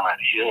ran down that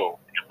hill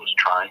and was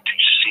trying to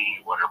see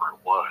whatever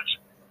it was.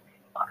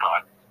 I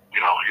thought,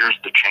 here's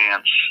the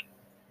chance,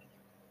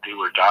 do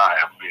or die.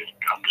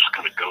 I'm just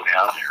going to go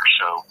down there.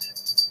 So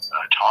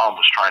Tom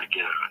was trying to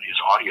get his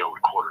audio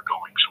recorder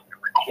going, so we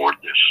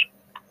record this,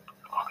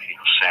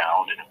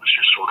 sound, and it was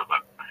just sort of a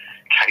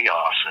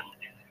chaos. And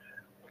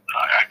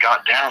I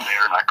got down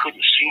there, and I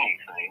couldn't see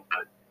anything,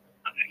 but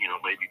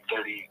maybe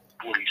 30,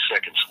 40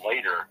 seconds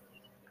later,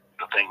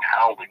 the thing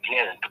howled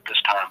again, but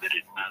this time it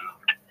had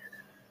moved,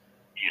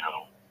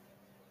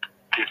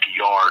 50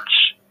 yards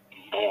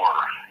more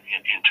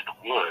into the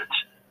woods,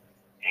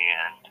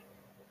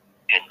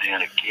 and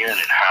then again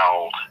it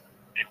howled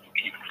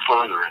even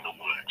further in the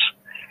woods.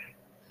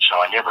 So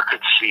I never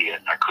could see it,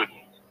 and I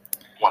couldn't,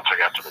 once I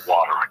got to the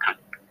water, I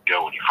couldn't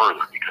go any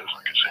further because,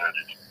 like I said,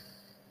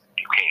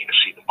 you can't even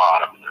see the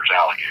bottom, and there's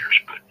alligators.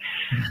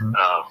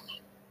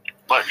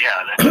 But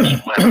yeah, that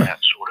just left that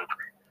sort of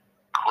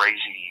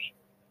crazy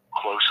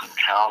close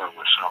encounter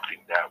with something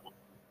that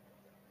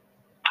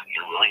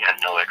you really had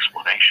no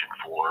explanation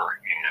for,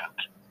 and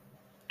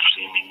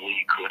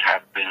seemingly could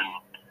have been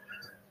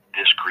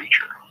this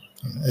creature.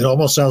 It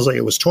almost sounds like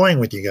it was toying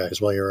with you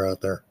guys while you were out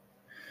there.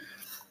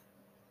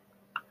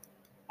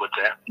 What's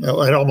that?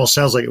 It almost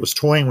sounds like it was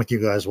toying with you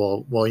guys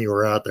while you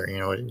were out there.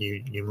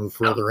 You move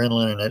further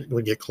inland, and it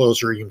would get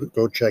closer. You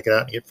go check it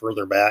out and get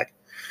further back.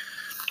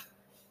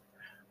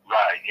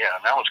 Right, yeah,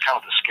 and that was kind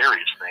of the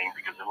scariest thing,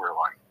 because then we were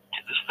like,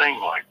 this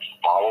thing like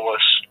follow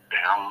us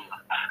down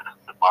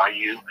the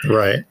bayou?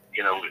 Right.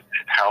 You know, it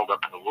held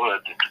up in the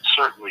woods. It could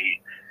certainly,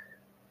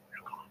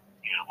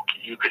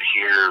 you could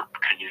hear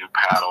canoe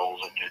paddles,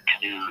 and the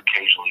canoe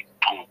occasionally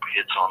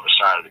hits on the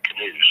side of the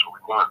canoe. So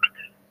we weren't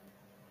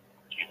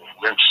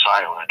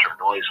silent or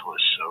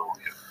noiseless. So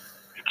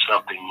if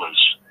something was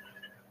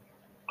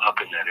up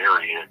in that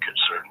area, it could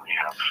certainly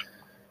have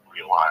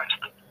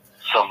realized that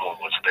someone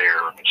was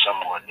there, and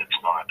someone that's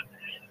not,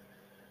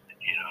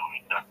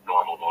 not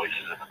normal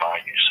noises in the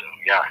bayou. So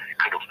yeah, it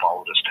could have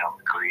followed us down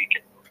the creek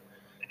and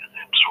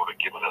then sort of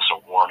given us a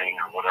warning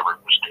or whatever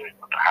it was doing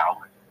with the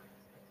howling.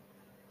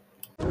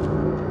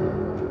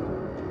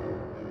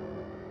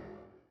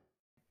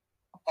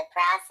 The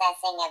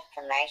processing of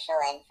commercial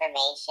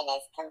information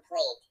is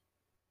complete.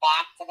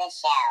 Back to the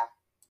show.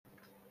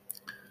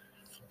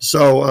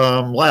 So,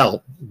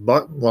 Lyle,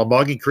 while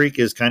Boggy Creek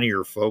is kind of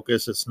your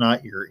focus, it's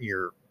not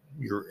your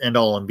end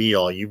all and be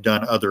all. You've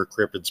done other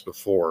cryptids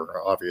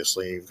before.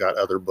 Obviously, you've got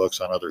other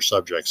books on other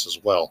subjects as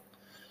well.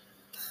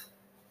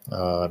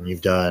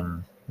 You've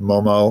done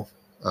Momo,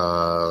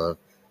 the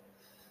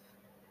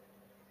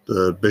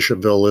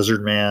Bishopville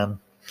Lizard Man,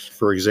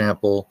 for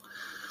example.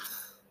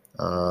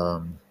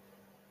 What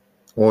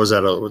was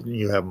that?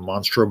 You have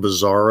Monstro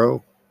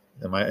Bizarro.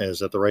 Is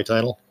that the right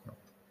title?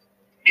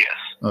 Yes.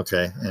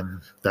 Okay,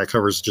 and that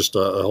covers just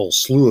a whole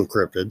slew of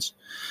cryptids.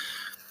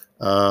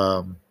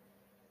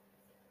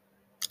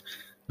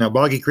 Now,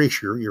 Boggy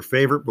Creek's your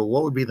favorite, but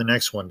what would be the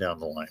next one down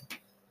the line?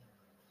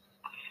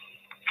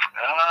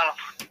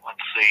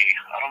 Let's see.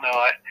 I don't know.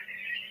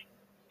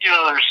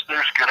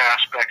 There's good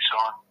aspects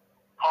on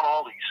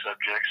all these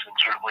subjects, and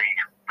certainly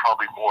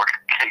probably more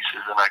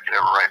cases than I could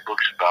ever write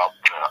books about.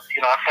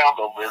 I found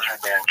the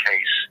Lizard Man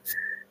case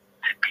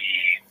to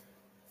be,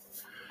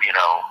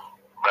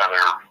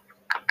 rather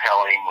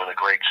compelling, with a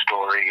great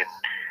story,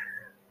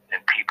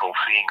 and people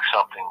seeing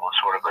something with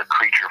sort of a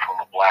creature from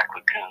a Black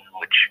Lagoon,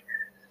 which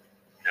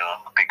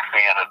I'm a big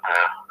fan of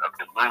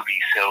the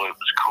movie. So it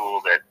was cool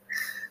that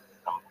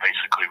I'm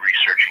basically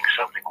researching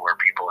something where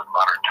people in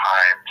modern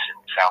times in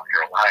South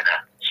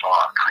Carolina saw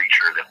a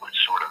creature that was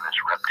sort of this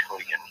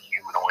reptilian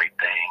humanoid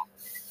thing.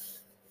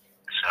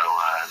 So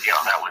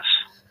that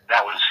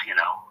was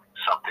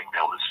something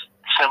that was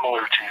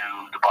similar to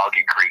the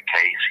Boggy Creek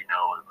case. It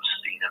was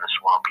seen in a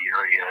swampy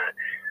area.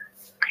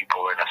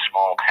 People in a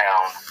small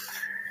town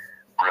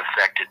were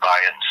affected by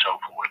it, and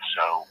so forth.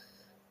 So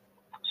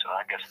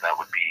I guess that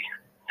would be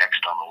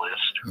next on the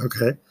list.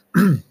 Okay.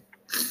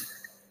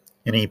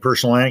 Any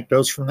personal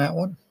anecdotes from that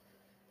one?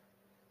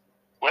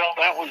 Well,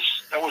 that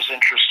was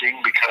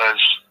interesting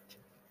because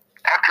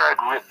after I'd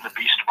written The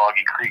Beast of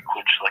Boggy Creek,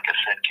 which, like I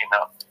said, came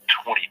out in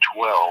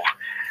 2012,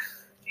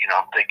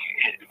 I'm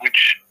thinking,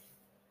 which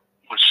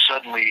was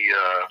suddenly,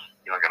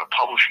 I got a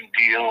publishing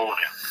deal,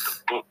 and the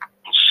book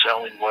was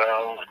selling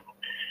well, and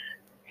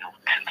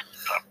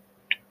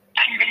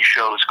TV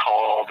shows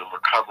called, and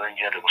we're covering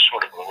it. It was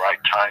sort of the right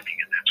timing,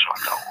 and then so I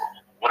thought, well,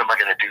 what am I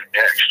going to do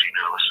next?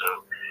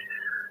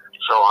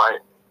 So I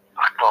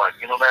thought,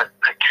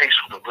 that case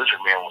with the Lizard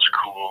Man was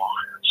cool.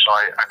 So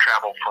I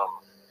traveled from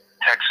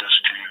Texas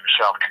to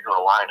South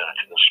Carolina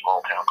to this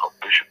small town called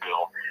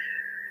Bishopville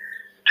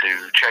to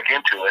check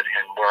into it,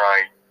 and where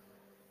I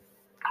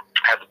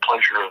had the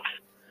pleasure of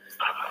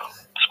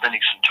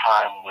spending some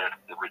time with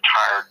the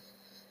retired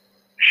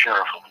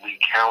sheriff of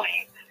Lee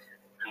County,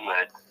 who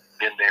had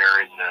been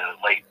there in the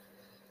late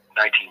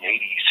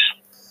 1980s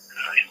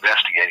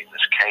investigating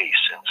this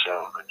case. And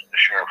so the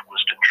sheriff,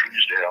 Winston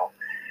Truesdale,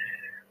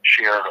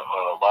 shared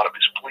a lot of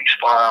his police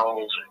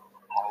files, and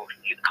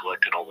he had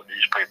collected all the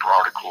newspaper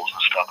articles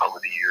and stuff over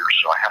the years.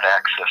 So I had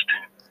access to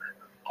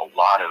a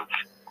lot of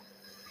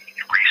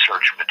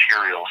research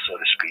material, so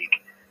to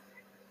speak.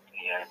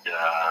 And,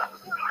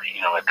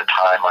 at the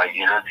time I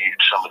interviewed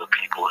some of the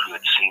people who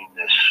had seen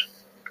this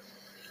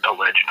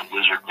alleged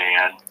Lizard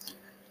Man,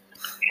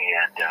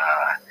 and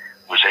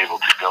was able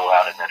to go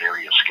out in that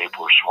area of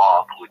Scapeworth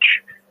Swamp,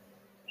 which,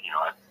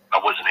 I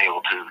wasn't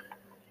able to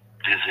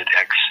visit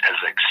as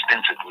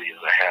extensively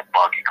as I had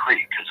Boggy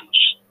Creek, because it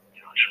was,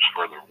 it's just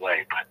further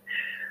away. But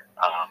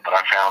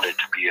I found it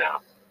to be a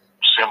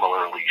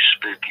similarly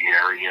spooky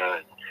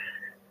area,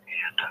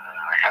 and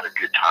I had a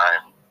good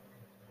time,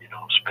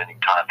 spending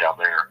time down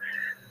there,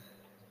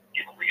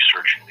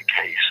 researching the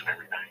case and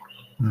everything.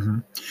 Mm-hmm.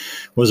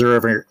 Was there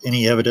ever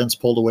any evidence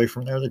pulled away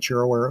from there that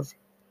you're aware of?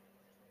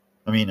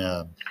 I mean,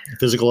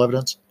 physical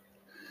evidence?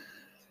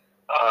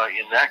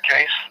 In that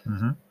case,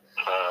 mm-hmm.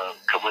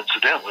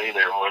 Coincidentally,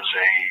 there was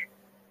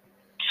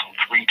some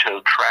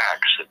three-toed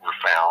tracks that were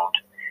found,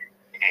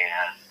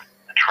 and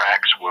the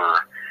tracks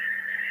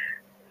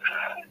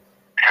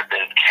had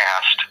been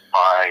cast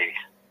by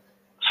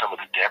some of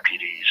the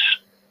deputies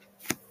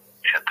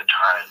at the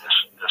time.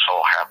 This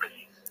all happened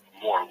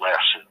more or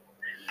less in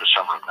the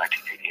summer of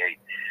 1988.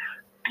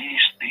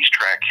 These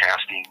track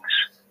castings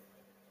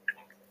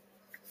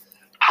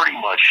pretty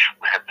much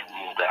have been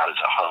ruled out as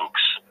a hoax.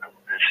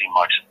 It seemed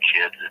like some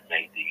kids that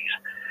made these.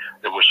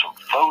 There were some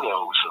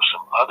photos of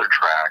some other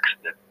tracks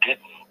that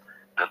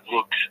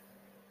looked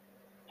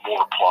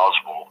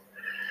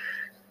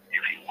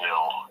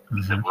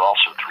that were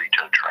also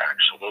three-toed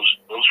tracks. So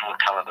those were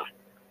kind of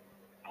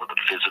the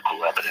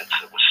physical evidence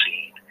that was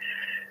seen.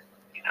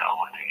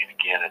 And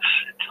again, it's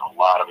a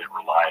lot of it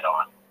relied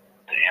on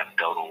the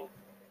anecdotal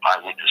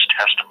eyewitness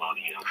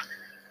testimony of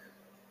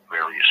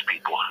various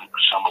people,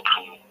 some of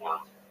whom were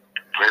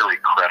very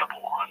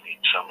credible. I mean,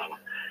 some of them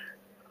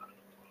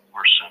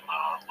were some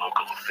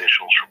local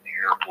officials from the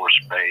Air Force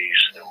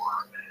Base. There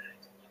were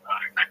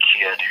a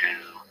kid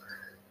who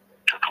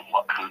took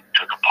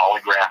a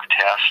polygraph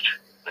test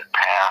that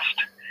passed,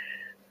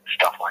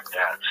 stuff like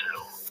that. So,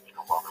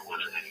 while there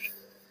wasn't any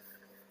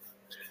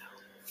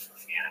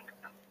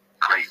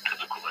great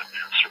physical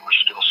evidence, there was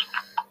still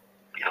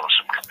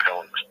some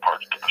compelling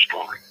parts to the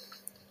story.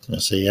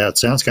 So yeah, it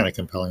sounds kind of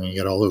compelling when you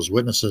get all those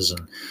witnesses,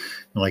 and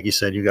like you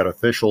said, you got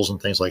officials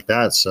and things like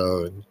that.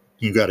 So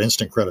you got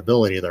instant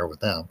credibility there with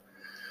them.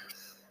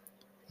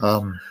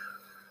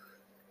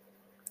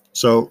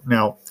 So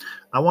now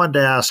I wanted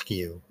to ask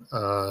you,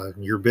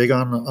 you're big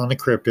on the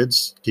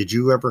cryptids.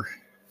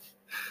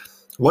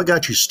 What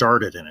got you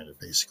started in it,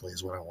 basically,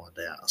 is what I wanted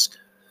to ask.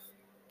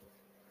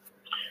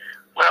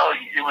 Well,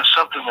 it was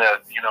something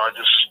that, I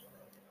just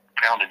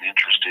found an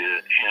interest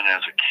in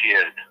as a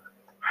kid.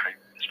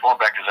 As far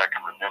back as I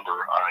can remember,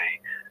 I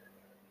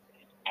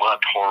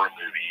loved horror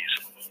movies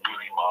and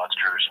movie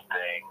monsters and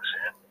things.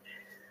 And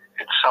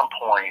at some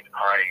point,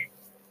 I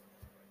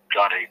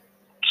got a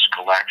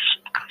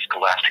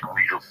Scholastic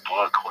Reader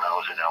book when I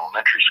was in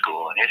elementary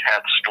school, and it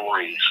had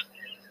stories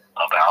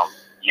about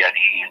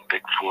Yeti and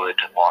Bigfoot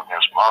and Loch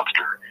Ness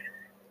Monster.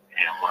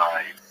 And when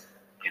I,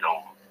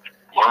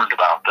 learned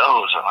about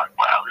those, I'm like,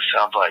 wow, this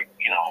sounds like,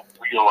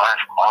 real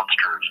life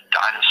monsters,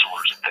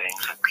 dinosaurs, and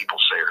things that people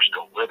say are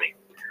still living.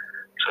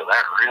 So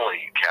that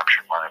really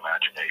captured my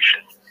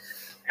imagination.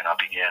 And I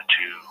began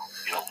to,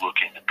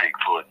 look into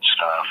Bigfoot and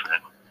stuff.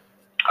 And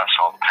I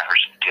saw the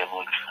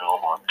Patterson-Gimlin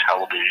film on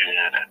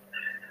television and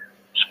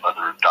some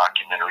other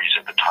documentaries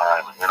at the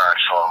time. And then I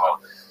saw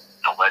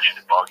The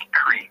Legend of Boggy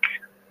Creek,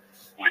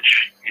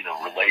 which,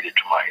 related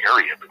to my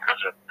area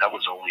because that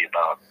was only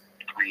about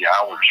 3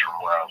 hours from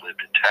where I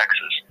lived in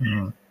Texas.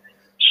 Mm-hmm.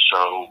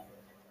 So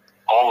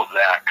all of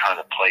that kind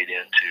of played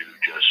into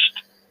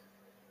just,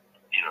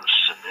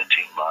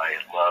 cementing my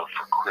love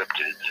for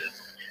cryptids and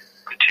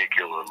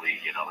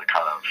particularly, the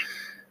kind of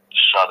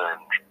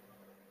southern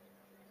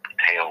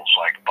tales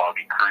like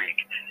Boggy Creek.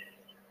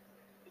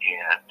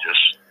 And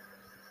just,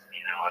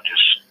 I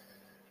just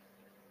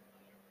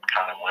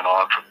kind of went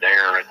on from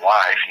there in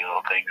life.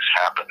 Things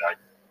happened. I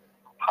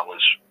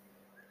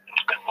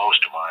spent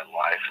most of my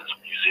life as a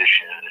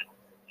musician and,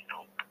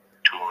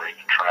 touring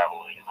and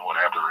traveling and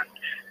whatever. And,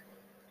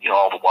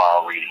 all the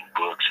while reading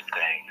books and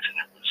things. And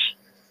it was,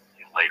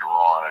 later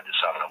on, I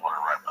decided I wanted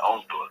to write my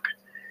own book.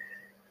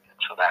 And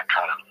so that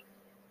kind of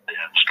then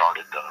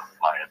started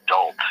my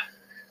adult,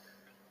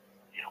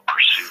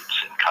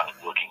 pursuits and kind of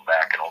looking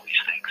back at all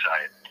these things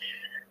I had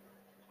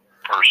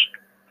first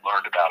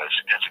learned about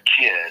as a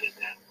kid. And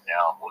then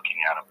now I'm looking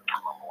at them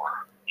from a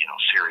more,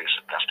 serious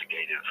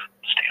investigative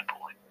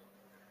standpoint.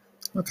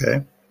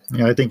 Okay.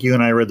 Yeah, I think you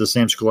and I read the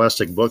same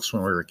Scholastic books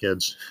when we were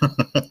kids.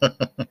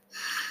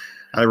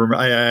 I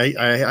remember.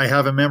 I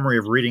have a memory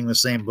of reading the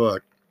same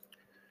book.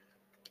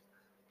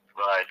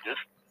 Right.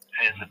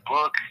 The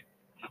book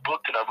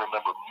that I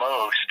remember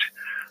most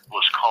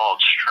was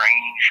called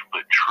 "Strange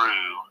but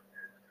True,"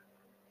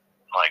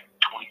 like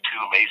 22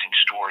 Amazing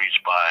Stories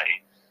by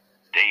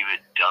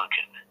David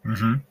Duncan.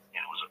 Mm-hmm.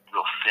 And it was a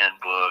real thin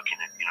book, and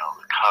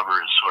the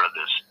cover is sort of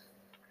this,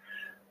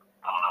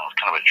 I don't know, it's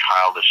kind of a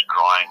childish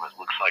drawing that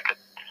looks like a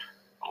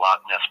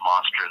Loch Ness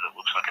Monster that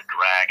looks like a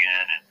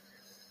dragon and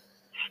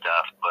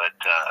stuff. But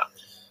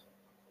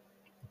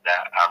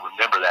that I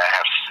remember that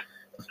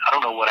I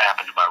don't know what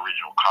happened to my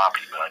original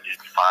copy, but I did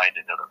find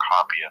another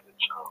copy of it,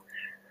 so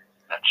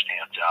that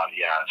stands out.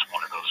 Yeah, it's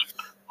one of those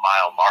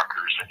mile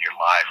markers in your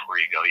life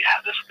where you go, yeah,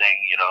 this thing,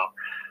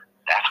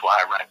 that's why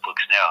I write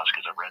books now, is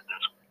because I read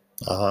this.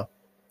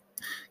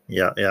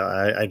 Yeah,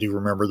 I do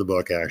remember the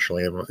book,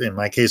 actually. In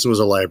my case, it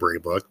was a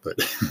library book,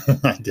 but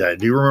I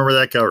do remember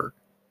that cover.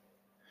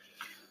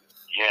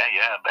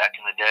 Yeah. Back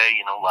in the day,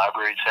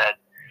 libraries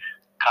had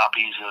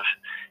copies of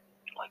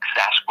like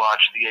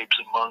Sasquatch, the Apes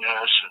Among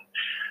Us, and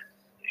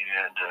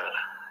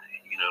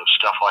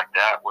stuff like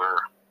that. Where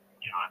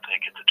I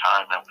think at the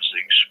time that was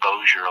the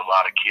exposure a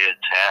lot of kids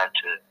had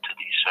to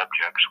these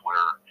subjects.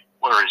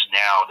 Whereas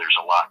now there's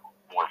a lot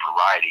more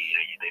variety.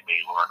 They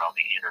may learn on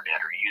the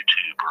internet or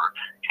YouTube or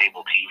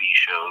cable TV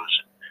shows,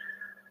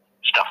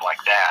 stuff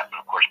like that. But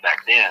of course,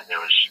 back then there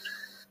was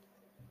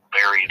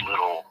very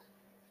little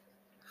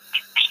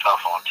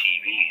stuff on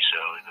TV. So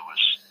there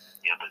was,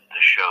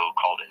 the show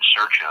called In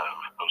Search Of,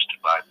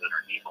 hosted by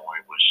Leonard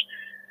Nimoy,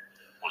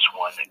 was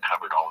one that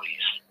covered all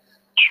these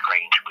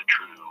strange but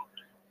true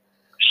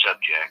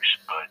subjects.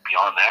 But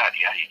beyond that,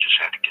 yeah, you just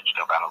had to get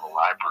stuff out of the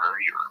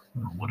library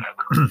or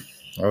whatever.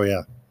 Oh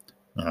yeah.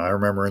 I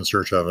remember In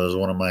Search Of. It was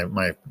one of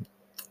my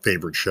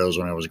favorite shows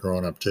when I was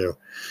growing up too.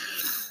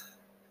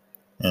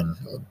 And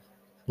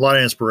a lot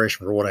of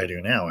inspiration for what I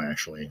do now,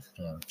 actually.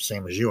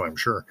 Same as you, I'm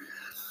sure.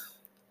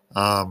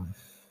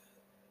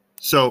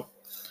 So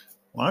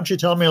why don't you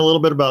tell me a little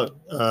bit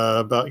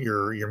about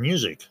your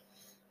music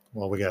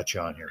while we got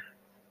you on here?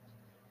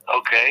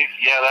 Okay,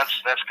 yeah,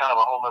 that's kind of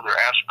a whole other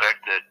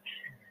aspect that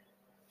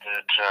I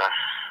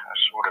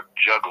sort of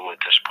juggle at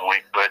this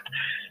point. But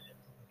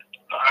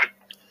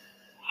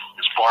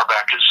as far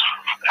back as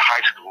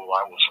high school,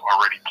 I was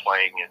already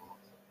playing and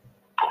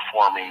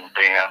performing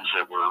bands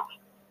that were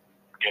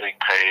getting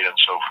paid and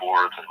so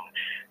forth, and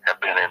have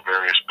been in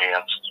various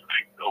bands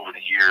over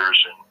the years,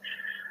 and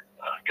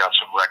got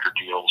some record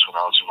deals when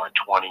I was in my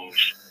 20s.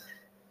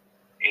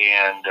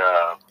 And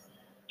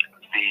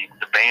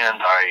the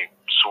band I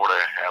sort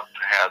of have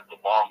had the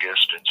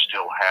longest and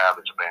still have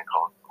is a band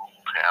called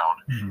Ghoul Town.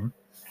 Mm-hmm.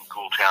 And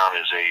Ghoul Town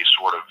is a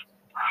sort of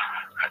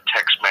a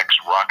Tex-Mex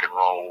rock and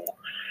roll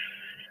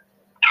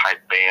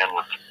type band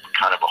with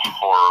kind of a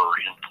horror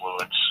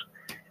influence.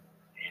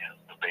 And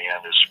the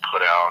band has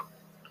put out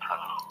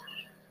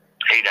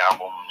 8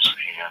 albums,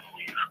 and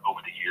we've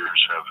over the years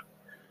have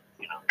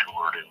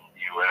toured in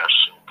the U.S.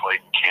 and played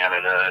in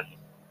Canada and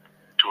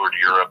toured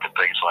Europe and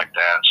things like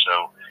that. So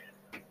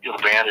the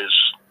band is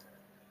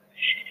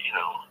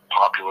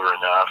popular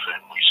enough,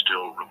 and we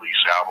still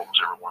release albums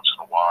every once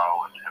in a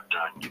while, and have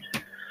done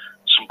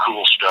some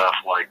cool stuff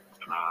like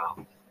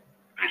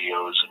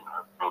videos, and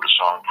wrote a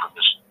song for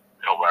Miss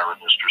Elvira,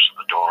 Mistress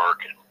of the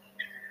Dark, and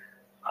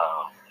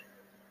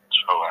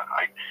so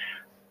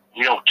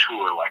we don't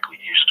tour like we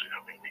used to.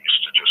 I mean, we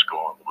used to just go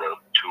on the road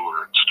and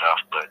tour and stuff,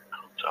 but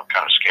so I've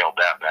kind of scaled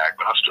that back.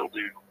 But I still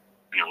do,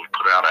 we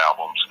put out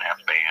albums and have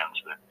bands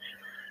that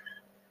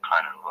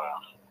kind of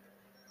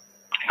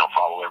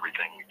follow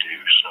everything we do.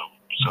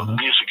 So the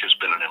music has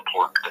been an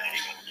important thing,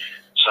 and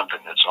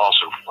something that's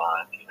also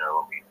fun. I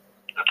mean,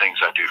 the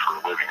things I do for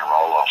a living are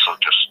all also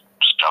just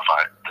stuff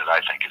that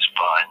I think is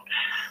fun.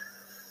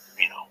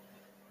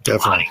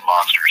 Definitely. Hunting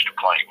monsters to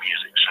playing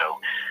music. So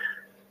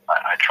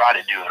I try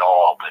to do it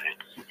all, but it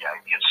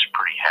gets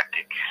pretty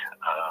hectic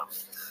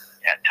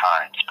at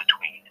times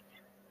between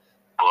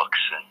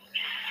books and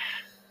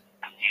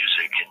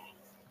music and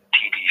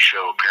TV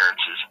show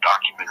appearances and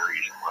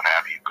documentaries and what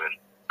have you. But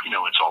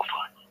it's all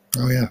fun.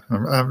 Oh yeah,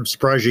 I'm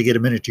surprised you get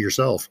a minute to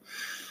yourself.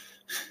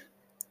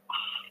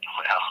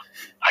 Well,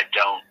 I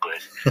don't, but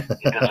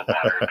it doesn't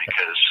matter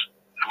because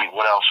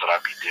what else would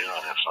I be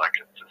doing? It's like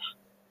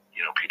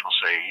people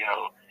say,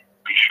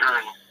 be sure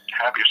and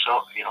have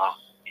yourself. You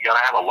got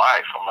to have a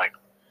life. I'm like,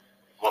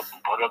 what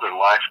other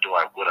life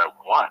would I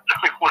want?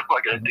 What am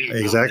I going to do?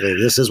 Exactly.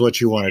 This is what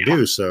you want to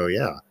do. So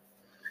yeah.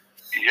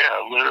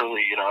 Yeah,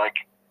 literally. Like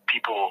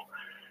people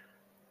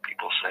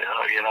say,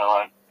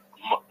 oh,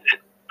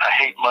 I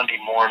hate Monday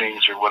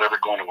mornings or whatever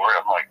going to work.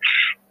 I'm like,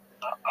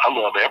 I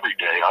love every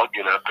day. I'll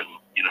get up and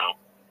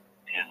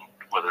and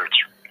whether it's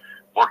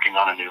working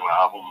on a new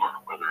album or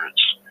whether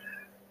it's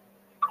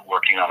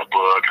working on a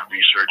book or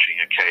researching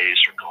a case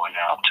or going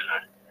out to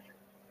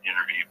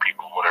interview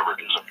people, whatever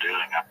it is I'm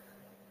doing.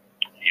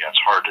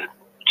 It's hard to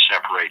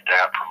separate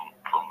that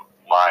from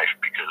life,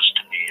 because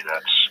to me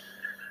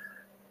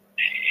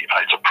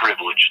it's a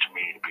privilege to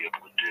me to be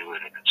able to do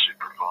it, and it's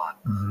super fun.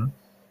 Mm-hmm.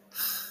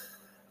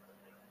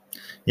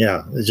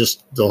 Yeah, it's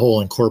just the whole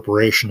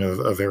incorporation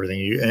of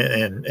everything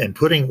and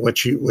putting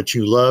what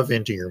you love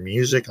into your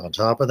music on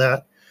top of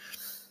that.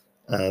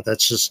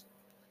 That's just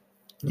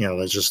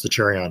the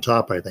cherry on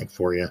top, I think,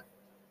 for you.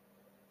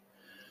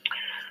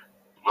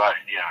 Right.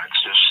 Yeah.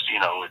 It's just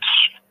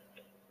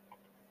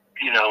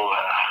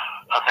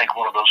I think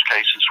one of those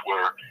cases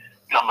where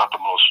I'm not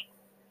the most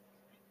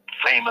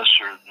famous,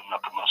 or I'm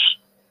not the most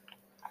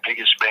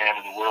biggest band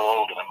in the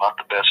world, and I'm not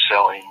the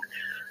best-selling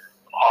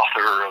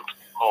author of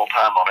all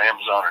time on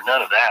Amazon or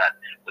none of that,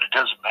 but it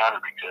doesn't matter,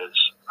 because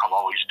I've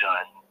always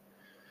done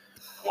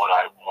what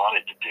I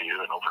wanted to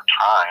do, and over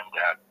time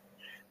that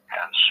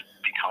has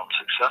become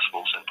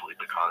successful simply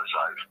because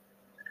I've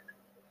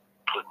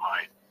put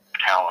my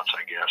talents,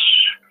 I guess,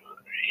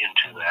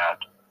 into that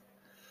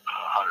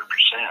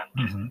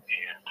 100%. Mm-hmm.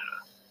 And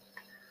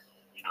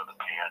the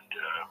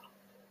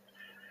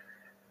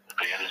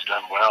band has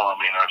done well. I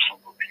mean,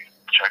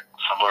 check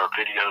some of our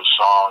videos,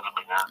 songs. I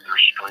mean,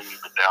 they're streamed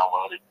and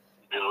downloaded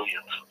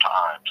millions of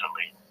times. I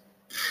mean,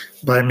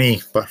 by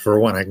me, but for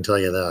one, I can tell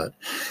you that.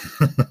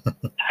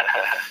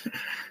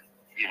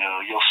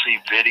 You'll see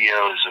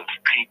videos of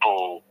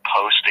people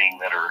posting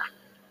that are,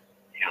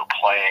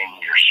 playing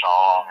your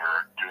song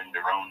or doing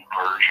their own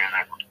version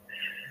and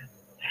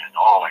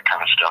all that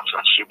kind of stuff. So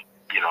it's super,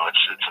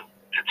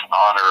 it's an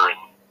honor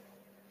and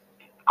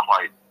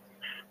quite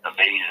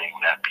amazing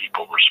that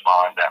people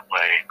respond that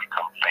way and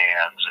become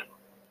fans, and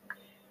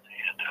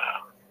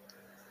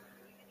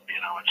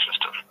it's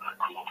just a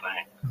cool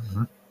thing.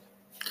 Mm-hmm.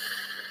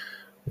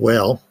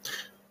 Well,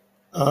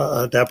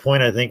 at that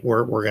point, I think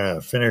we're going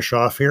to finish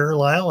off here,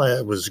 Lyle.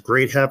 It was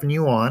great having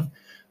you on.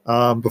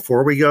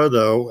 Before we go,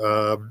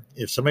 though,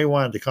 if somebody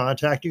wanted to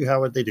contact you, how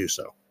would they do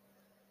so?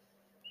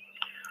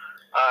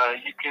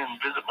 You can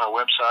visit my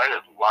website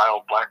at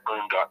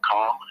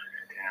lyleblackburn.com,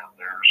 and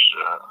there's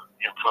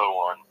info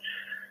on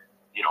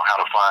how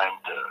to find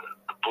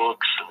the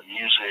books and the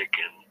music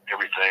and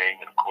everything.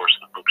 And of course,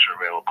 the books are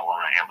available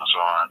on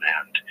Amazon,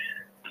 and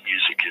the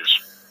music is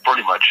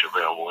pretty much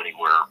available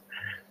anywhere,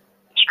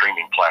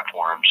 streaming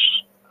platforms,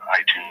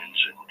 iTunes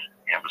and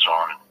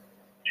Amazon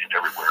and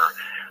everywhere.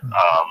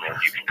 And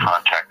you can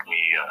contact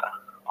me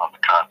on the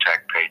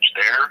contact page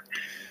there.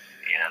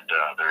 And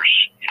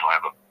there's, I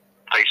have a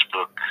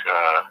Facebook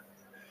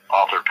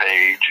author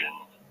page, and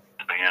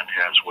the band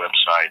has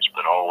websites,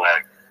 but all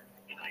that,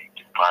 you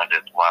can find it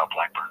at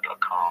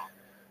lyleblackburn.com.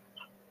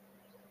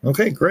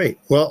 Okay, great.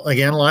 Well,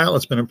 again, Lyle,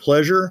 it's been a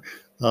pleasure,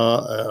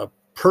 a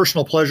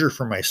personal pleasure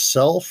for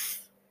myself.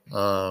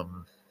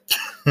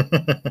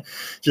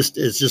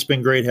 It's just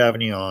been great having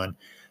you on.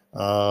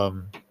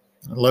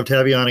 I'd love to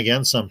have you on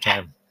again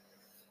sometime.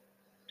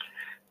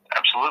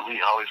 Absolutely.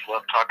 I always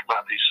love talking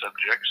about these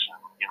subjects,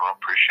 and I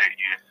appreciate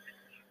you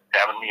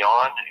having me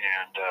on,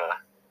 and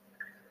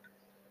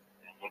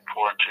look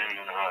forward to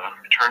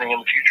returning in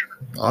the future.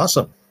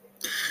 Awesome.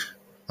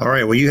 All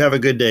right. Well, you have a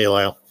good day,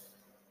 Lyle.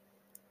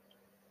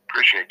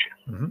 Appreciate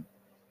you. Mm-hmm.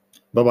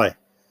 Bye-bye.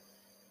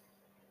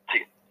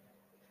 See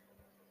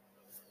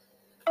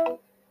you.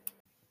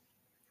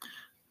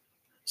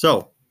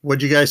 So,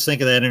 what'd you guys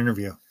think of that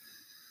interview?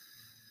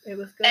 It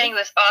was good. I think it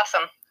was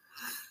awesome.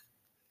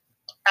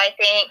 I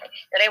think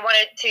that I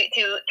wanted to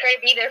try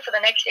to be there for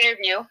the next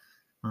interview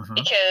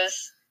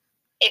because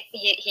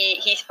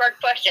he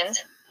sparked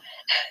questions.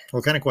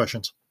 What kind of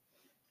questions?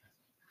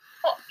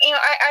 Well,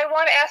 I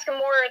want to ask him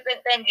more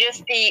than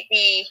just the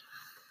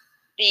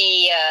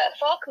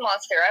Fouke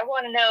monster. I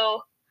want to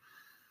know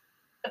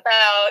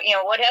about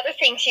what other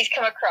things he's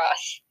come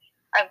across.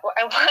 I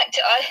want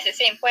to, at the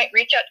same point,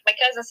 reach out to my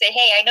cousin and say,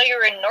 hey, I know you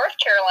were in North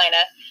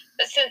Carolina,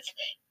 but since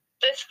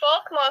this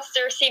Fouke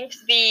monster seems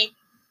to be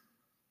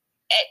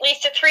at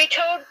least a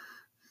three-toed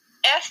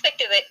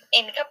aspect of it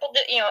in a couple,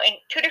 in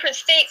two different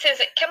states, has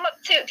it come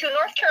up to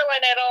North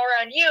Carolina at all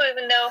around you,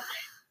 even though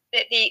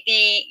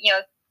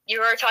you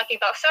were talking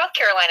about South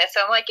Carolina?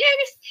 So I'm like, yeah,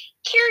 just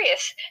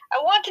curious. I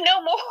want to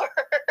know more.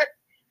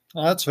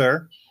 Oh, that's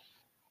fair.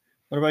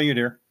 What about you,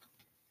 dear?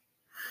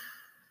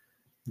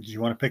 Did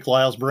you want to pick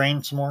Lyle's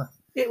brain some more?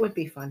 It would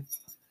be fun.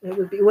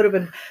 It would have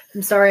been.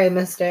 I'm sorry I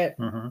missed it.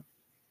 Mm-hmm.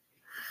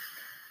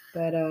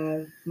 But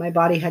my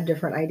body had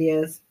different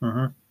ideas.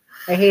 Mm-hmm.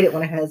 I hate it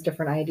when it has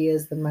different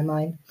ideas than my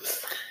mind.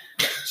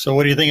 So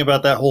what do you think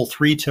about that whole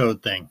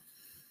three-toed thing?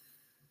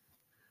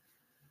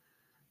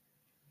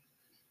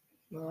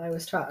 Well, I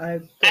was taught.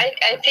 I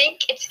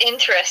think it's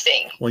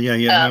interesting. Well, yeah.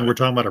 I mean, we're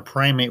talking about a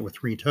primate with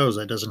three toes.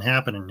 That doesn't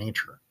happen in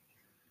nature.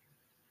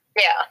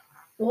 Yeah.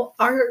 Well,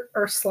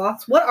 are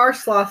sloths? What are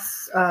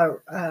sloths?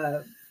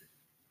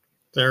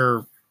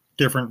 They're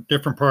different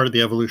part of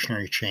the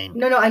evolutionary chain.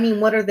 No. I mean,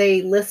 what are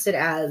they listed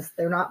as?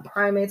 They're not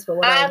primates, but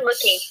what are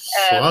looking.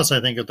 Sloths, I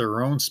think, are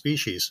their own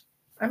species.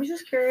 I'm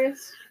just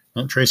curious.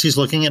 Well, Tracy's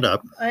looking it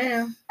up. I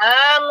am.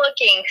 I'm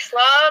looking.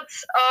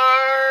 Sloths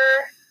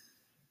are.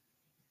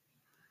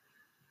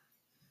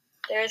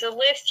 There's a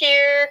list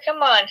here.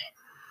 Come on.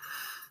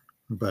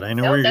 But I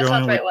know where you're that's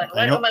going. Not the right one.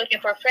 What am I looking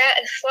for?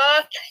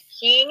 Sloth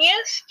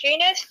genus, Gen.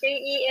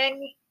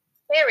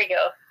 There we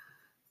go.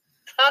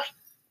 Sloth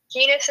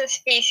genus and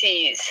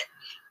species.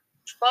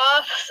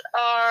 Sloths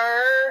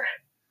are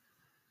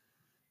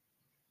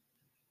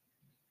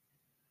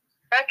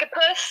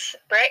Bradypus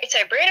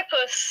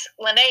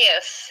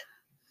linnaeus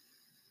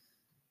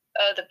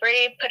of the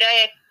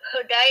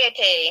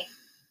Bradypodidae,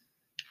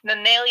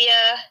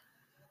 Mammalia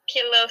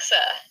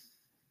pilosa.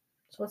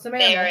 So what's the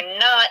mammal? They are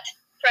not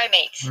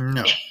primates.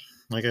 No.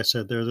 Like I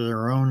said, they're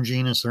their own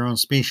genus, their own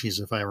species,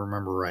 if I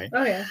remember right.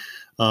 Oh, yeah.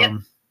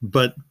 Yep.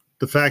 But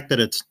the fact that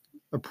it's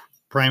a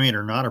primate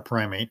or not a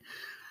primate,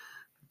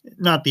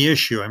 not the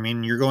issue. I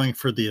mean, you're going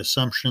for the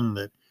assumption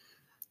that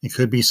it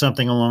could be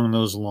something along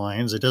those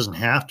lines. It doesn't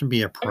have to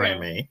be a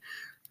primate.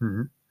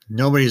 Mm-hmm.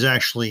 Nobody's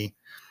actually,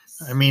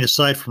 I mean,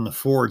 aside from the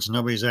Fords,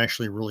 nobody's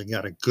actually really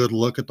got a good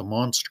look at the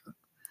monster.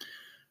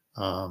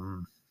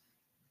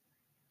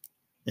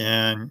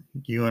 And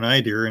you and I,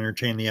 dear,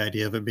 entertain the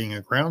idea of it being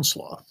a ground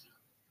sloth.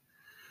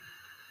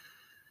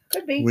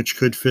 Could be. Which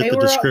could fit the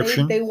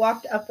description. They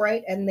walked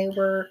upright, and they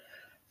were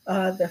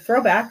the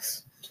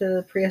throwbacks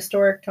to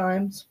prehistoric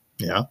times.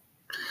 Yeah.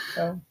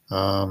 So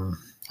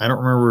I don't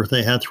remember if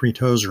they had three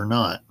toes or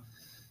not.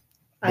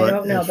 I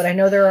don't know, but I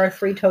know there are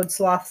three-toed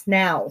sloths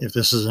now. If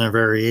this is a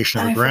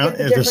variation of I the ground,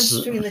 forget the difference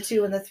between the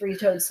two and the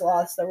three-toed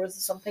sloths. There was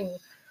something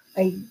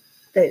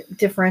that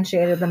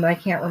differentiated them, but I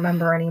can't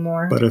remember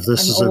anymore. But if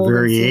this is a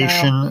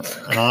variation,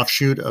 an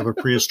offshoot of a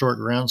prehistoric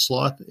ground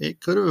sloth, it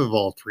could have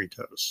evolved three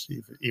toes,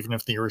 even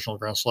if the original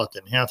ground sloth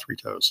didn't have three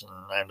toes.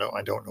 And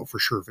I don't know for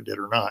sure if it did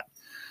or not.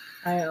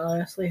 I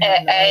honestly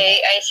I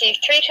see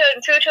three-toed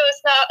and two-toed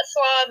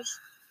sloths,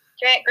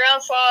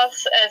 ground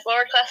sloths as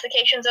lower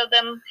classifications of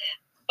them,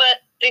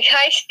 but the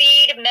high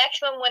speed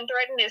maximum when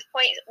threatened is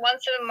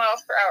 0.17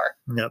 miles per hour.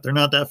 Yeah, they're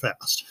not that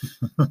fast.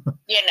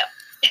 Yeah, no.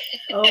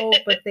 Oh,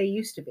 but they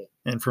used to be.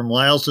 And from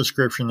Lyle's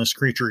description, this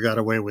creature got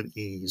away with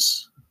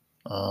ease.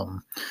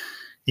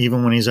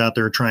 Even when he's out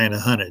there trying to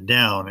hunt it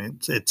down,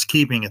 it's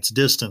keeping its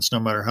distance no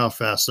matter how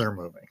fast they're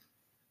moving.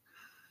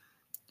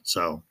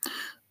 So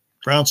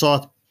ground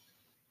sloth,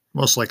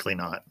 most likely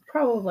not.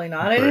 Probably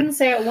not. I But- didn't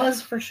say it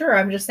was for sure.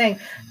 I'm just saying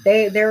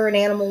they're an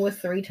animal with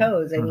 3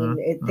 toes. I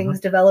mean, things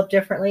develop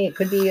differently. It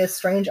could be a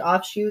strange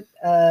offshoot.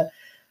 Well,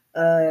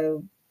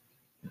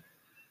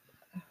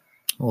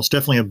 it's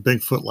definitely a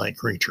Bigfoot-like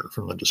creature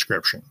from the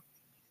description.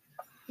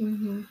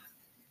 Mhm.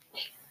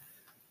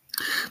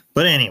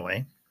 But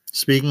anyway,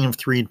 speaking of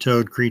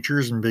 3-toed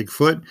creatures and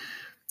Bigfoot,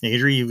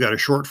 Adri, you've got a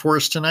short for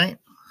us tonight?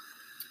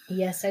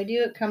 Yes, I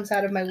do. It comes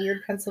out of my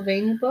Weird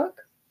Pennsylvania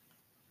book.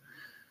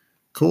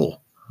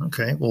 Cool.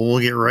 Okay, well, we'll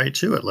get right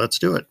to it. Let's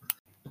do it.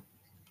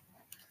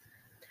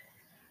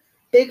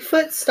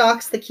 Bigfoot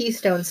stalks the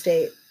Keystone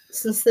State.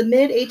 Since the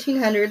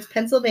mid-1800s,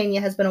 Pennsylvania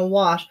has been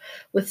awash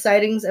with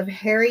sightings of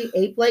hairy,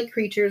 ape-like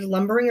creatures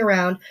lumbering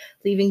around,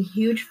 leaving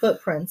huge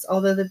footprints,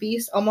 although the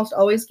beast almost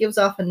always gives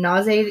off a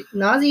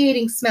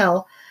nauseating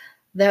smell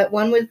that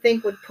one would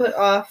think would put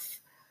off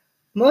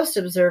most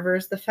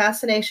observers. The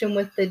fascination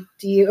with the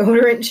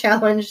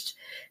deodorant-challenged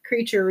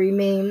creature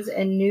remains,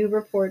 and new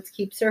reports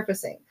keep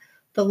surfacing.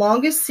 The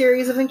longest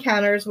series of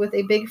encounters with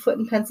a Bigfoot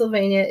in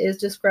Pennsylvania is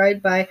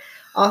described by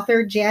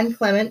author Jan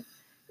Clement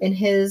in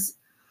his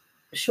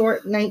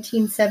short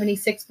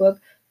 1976 book,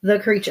 The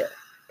Creature,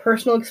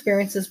 Personal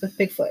Experiences with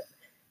Bigfoot.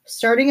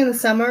 Starting in the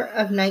summer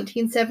of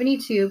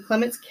 1972,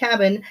 Clement's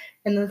cabin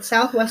in the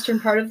southwestern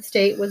part of the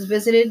state was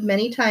visited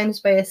many times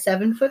by a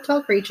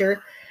 7-foot-tall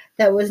creature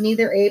that was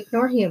neither ape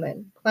nor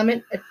human.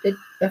 Clement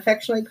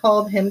affectionately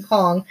called him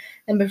Kong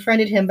and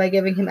befriended him by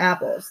giving him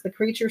apples. The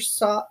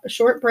creature's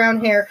short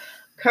brown hair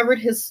covered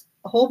his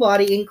whole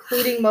body,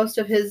 including most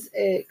of his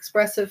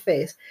expressive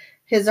face.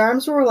 His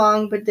arms were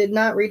long but did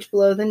not reach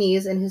below the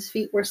knees, and his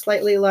feet were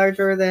slightly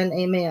larger than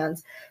a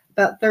man's,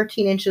 about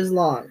 13 inches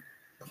long.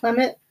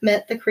 Clement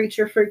met the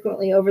creature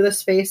frequently over the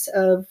space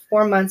of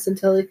 4 months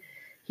until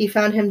he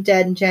found him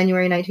dead in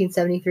January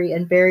 1973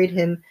 and buried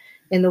him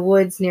in the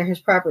woods near his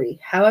property.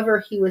 However,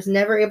 he was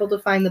never able to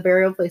find the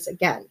burial place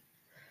again.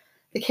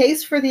 The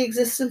case for the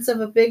existence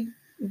of a big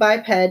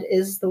biped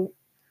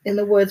in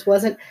the woods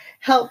wasn't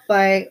helped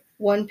by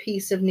one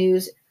piece of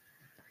news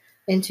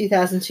in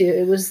 2002.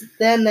 It was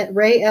then that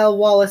Ray L.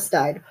 Wallace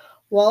died.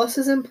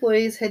 Wallace's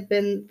employees had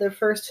been the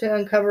first to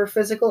uncover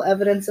physical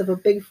evidence of a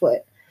Bigfoot.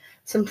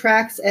 Some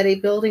tracks at a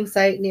building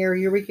site near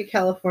Eureka,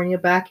 California,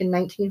 back in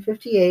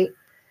 1958.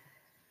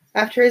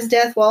 After his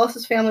death,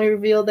 Wallace's family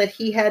revealed that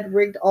he had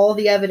rigged all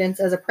the evidence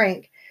as a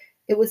prank.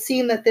 It would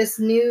seem that this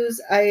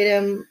news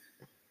item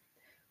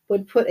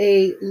would put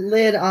a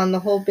lid on the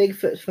whole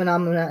Bigfoot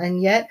phenomena,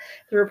 and yet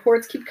the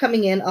reports keep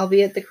coming in,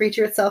 albeit the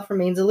creature itself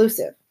remains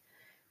elusive.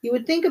 You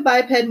would think a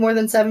biped more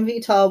than 7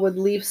 feet tall would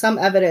leave some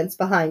evidence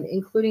behind,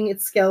 including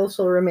its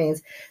skeletal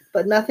remains,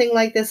 but nothing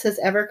like this has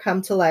ever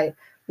come to light.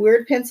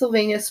 Weird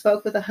Pennsylvania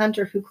spoke with a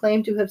hunter who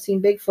claimed to have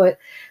seen Bigfoot.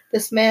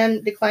 This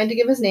man declined to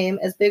give his name,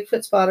 as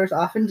Bigfoot spotters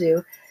often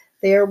do.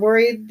 They are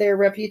worried their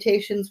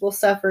reputations will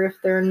suffer if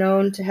they're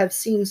known to have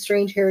seen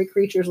strange hairy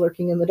creatures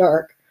lurking in the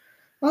dark.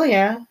 Oh,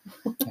 yeah.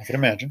 I can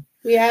imagine.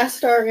 We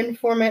asked our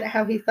informant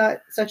how he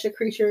thought such a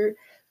creature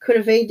could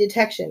evade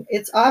detection.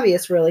 It's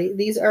obvious, really.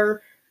 These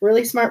are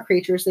really smart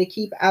creatures. They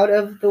keep out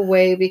of the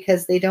way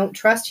because they don't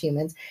trust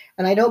humans,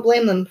 and I don't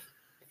blame them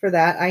for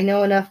that. I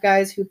know enough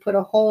guys who put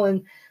a hole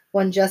in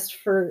one just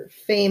for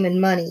fame and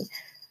money.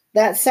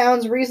 That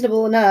sounds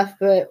reasonable enough,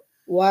 but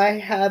why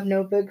have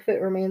no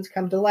Bigfoot remains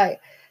come to light?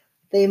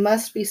 They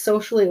must be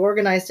socially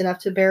organized enough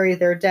to bury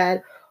their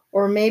dead,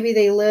 or maybe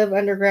they live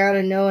underground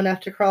and know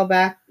enough to crawl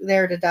back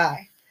there to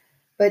die.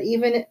 But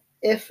even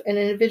if an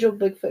individual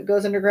Bigfoot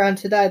goes underground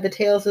to die, the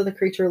tales of the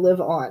creature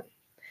live on.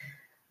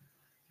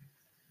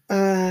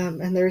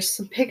 And there's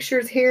some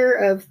pictures here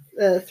of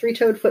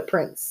 3-toed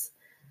footprints.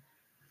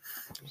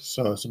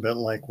 So it's a bit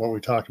like what we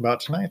talked about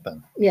tonight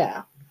then.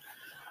 Yeah.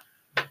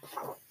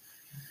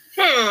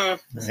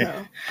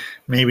 So.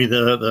 Maybe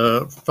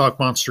the Fouke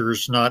monster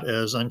is not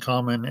as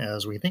uncommon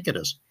as we think it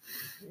is.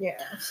 Yeah,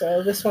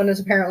 so this one is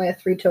apparently a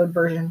 3-toed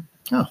version.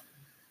 Oh.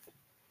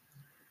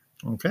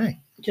 Okay.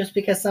 Just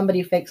because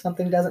somebody faked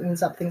something doesn't mean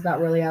something's not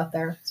really out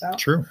there. So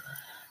True.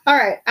 All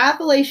right.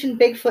 Appalachian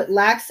Bigfoot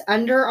lacks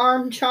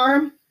underarm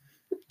charm.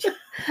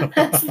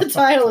 That's the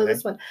title of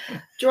this one.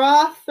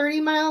 Draw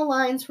 30-mile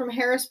lines from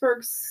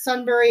Harrisburg,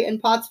 Sunbury,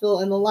 and Pottsville,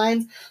 and the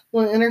lines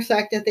will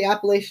intersect at the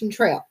Appalachian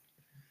Trail.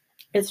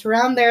 It's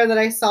around there that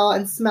I saw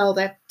and smelled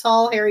a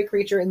tall, hairy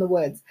creature in the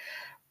woods.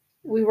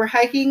 We were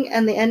hiking,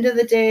 and at the end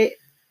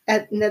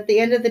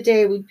of the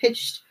day, we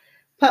pitched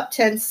pup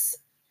tents,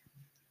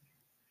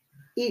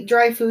 eat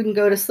dry food, and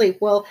go to sleep.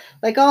 Well,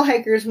 like all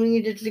hikers, we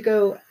needed to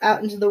go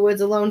out into the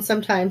woods alone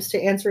sometimes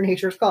to answer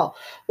nature's call.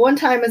 One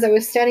time, as I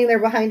was standing there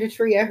behind a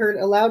tree, I heard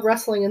a loud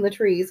rustling in the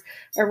trees.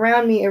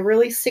 Around me, a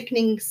really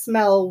sickening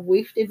smell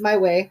wafted my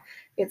way.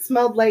 It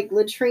smelled like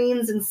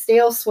latrines and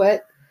stale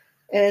sweat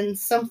and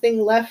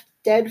something left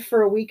dead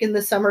for a week in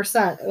the summer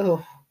sun.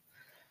 Oh,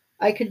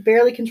 I could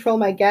barely control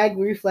my gag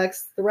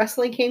reflex. The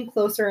rustling came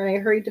closer, and I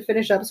hurried to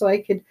finish up so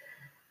I could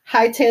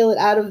hightail it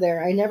out of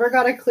there. I never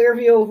got a clear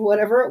view of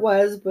whatever it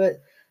was,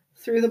 but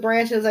through the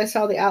branches I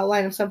saw the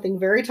outline of something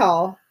very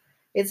tall.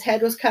 Its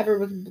head was covered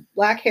with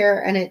black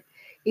hair, and it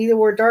either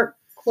wore dark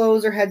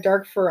clothes or had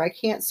dark fur. I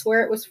can't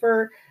swear it was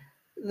fur,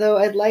 though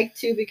I'd like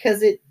to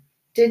because it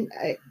didn't.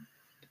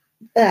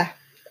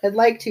 I'd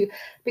like to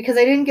because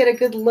I didn't get a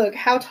good look.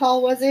 How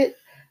tall was it?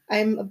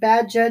 I'm a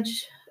bad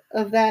judge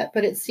of that,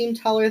 but it seemed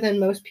taller than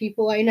most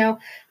people I know.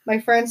 My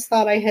friends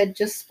thought I had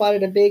just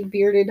spotted a big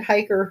bearded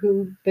hiker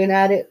who'd been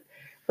at it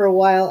for a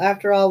while.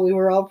 After all, we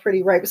were all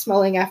pretty ripe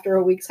smelling after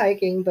a week's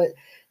hiking, but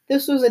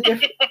this was a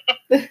different.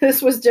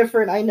 This was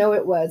different. I know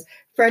it was.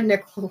 Fred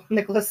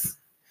Nicholas.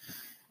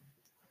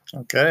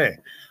 Okay.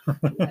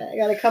 I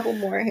got a couple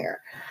more here.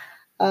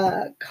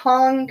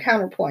 Kong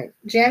counterpoint.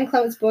 Jan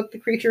Clement's book, The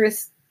Creature,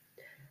 is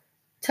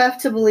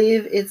tough to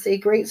believe. It's a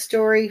great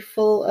story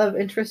full of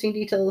interesting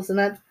details, and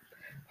that's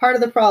part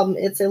of the problem.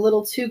 It's a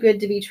little too good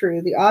to be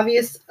true. The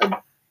obvious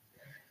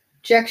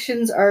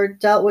objections are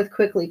dealt with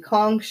quickly.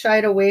 Kong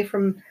shied away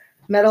from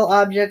metal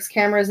objects,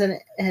 cameras,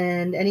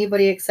 and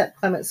anybody except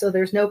Clement, so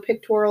there's no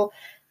pictorial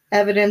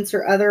evidence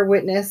or other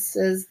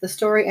witnesses. The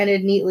story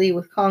ended neatly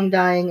with Kong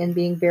dying and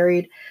being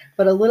buried,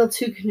 but a little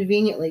too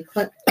conveniently.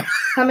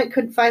 Clement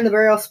couldn't find the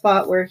burial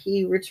spot when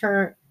he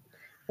returned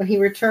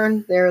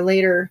there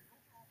later.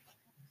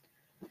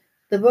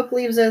 The book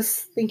leaves us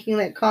thinking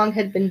that Kong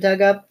had been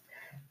dug up,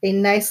 a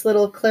nice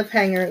little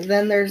cliffhanger.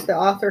 Then there's the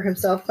author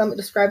himself. Clement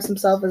describes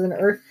himself as an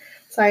earth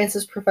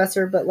sciences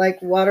professor, but like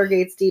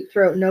Watergate's Deep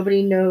Throat,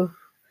 nobody knows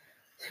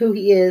who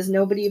he is.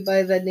 Nobody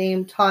by the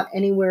name taught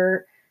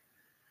anywhere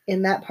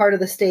in that part of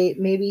the state.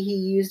 Maybe he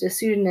used a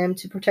pseudonym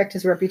to protect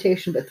his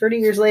reputation, but 30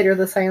 years later,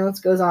 the silence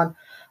goes on.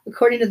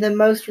 According to the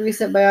most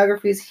recent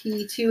biographies,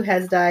 he too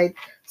has died.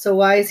 So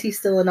why is he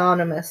still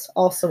anonymous?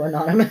 Also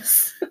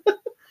anonymous.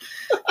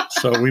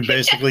 So we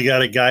basically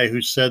got a guy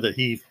who said that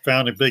he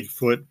found a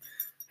Bigfoot,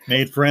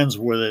 made friends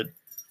with it.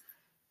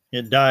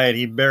 It died.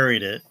 He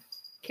buried it.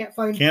 Can't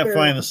find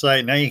the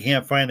site. Now you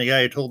can't find the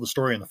guy who told the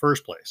story in the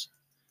first place.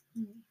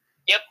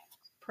 Yep.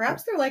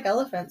 Perhaps they're like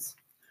elephants.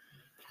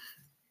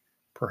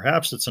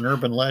 Perhaps it's an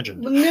urban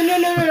legend. No,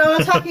 I'm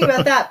not talking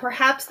about that.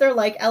 Perhaps they're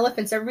like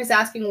elephants. Everybody's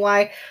asking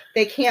why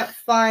they can't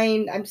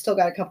find. I've still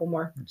got a couple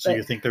more. So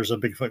you think there's a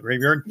Bigfoot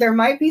graveyard? There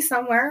might be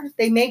somewhere.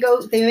 They may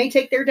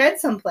take their dead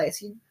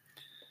someplace.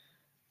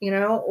 You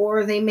know,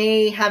 or they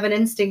may have an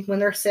instinct when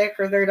they're sick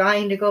or they're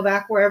dying to go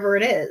back wherever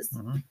it is.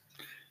 Mm-hmm.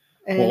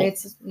 And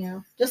it's,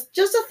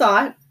 just a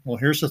thought. Well,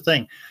 here's the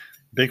thing.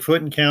 Bigfoot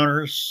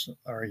encounters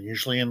are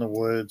usually in the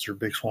woods or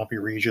big swampy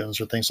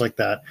regions or things like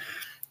that.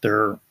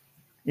 They're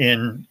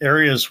in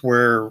areas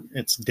where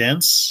it's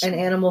dense. And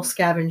animals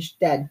scavenge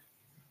dead.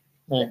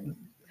 Well,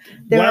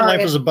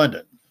 wildlife is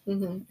abundant.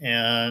 Mm-hmm.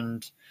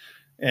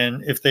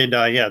 And if they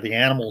die, the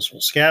animals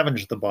will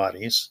scavenge the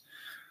bodies.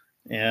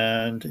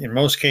 And in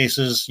most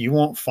cases, you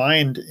won't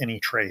find any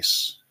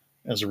trace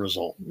as a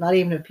result. Not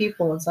even of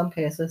people in some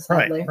cases,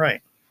 sadly.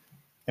 Right.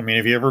 I mean,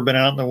 have you ever been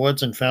out in the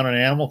woods and found an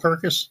animal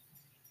carcass?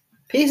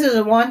 Pieces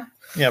of one.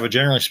 Yeah, but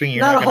generally speaking,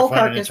 you're not going to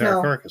find an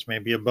entire carcass.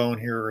 Maybe a bone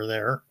here or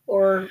there.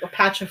 Or a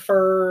patch of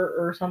fur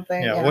or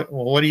something. Yeah.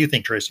 What do you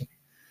think, Tracy?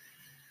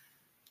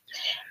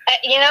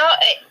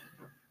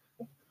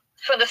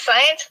 From the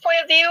science point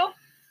of view,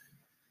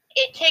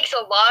 it takes a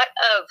lot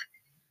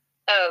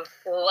of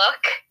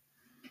luck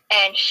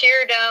and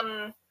sheer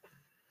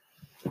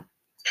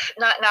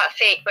not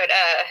fate, but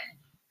a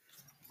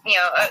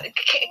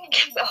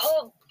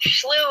whole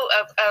slew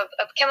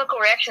of chemical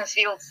reactions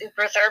to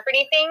preserve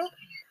anything.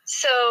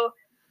 So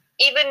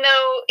even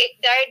though it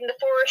died in the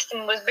forest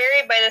and was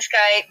buried by this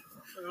guy,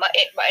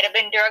 it might have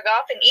been drug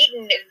off and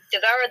eaten and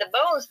devoured the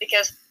bones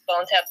because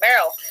bones have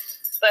marrow.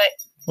 But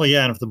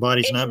and if the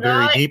body's not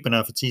buried deep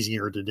enough, it's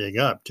easier to dig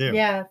up too.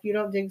 Yeah, if you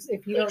don't dig a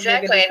deep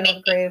exactly.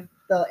 enough grave.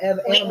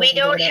 We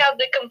don't have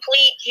the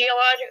complete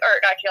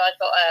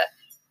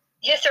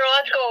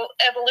histological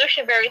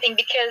evolution of everything,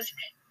 because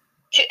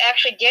to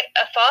actually get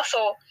a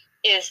fossil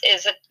is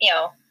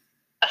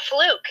a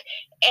fluke.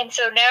 And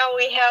so now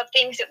we have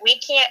things that we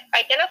can't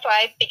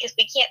identify because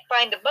we can't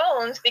find the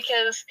bones,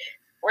 because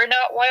we're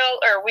not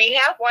wild, or we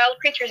have wild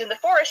creatures in the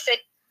forest that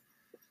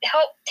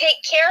help take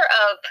care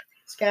of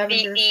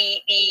scavengers.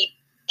 The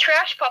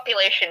trash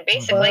population,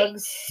 basically.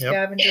 Bugs,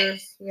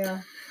 scavengers,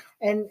 yeah.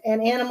 And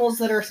animals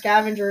that are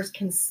scavengers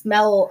can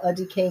smell a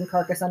decaying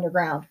carcass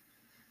underground.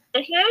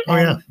 Mm-hmm. Oh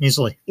yeah,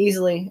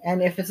 easily.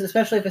 And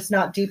especially if it's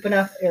not deep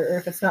enough, or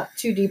if it's not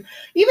too deep,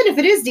 even if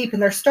it is deep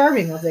and they're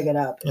starving, they'll dig it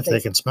up. If they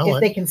can smell it.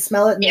 If they can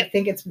smell it and they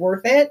think it's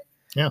worth it.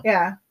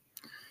 Yeah.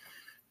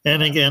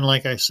 And again,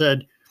 like I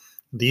said,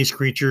 these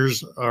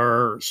creatures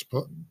are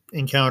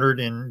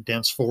encountered in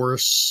dense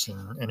forests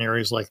and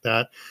areas like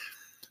that,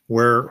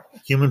 where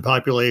human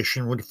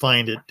population would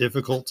find it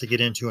difficult to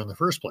get into in the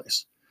first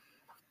place.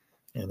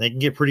 And they can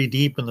get pretty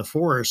deep in the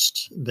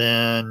forest,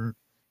 then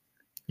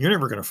you're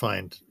never going to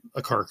find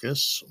a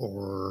carcass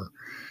or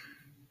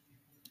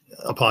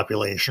a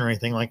population or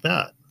anything like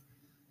that.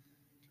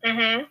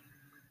 Mm-hmm.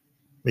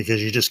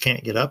 Because you just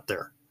can't get up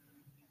there.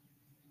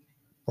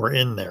 Or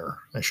in there,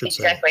 I should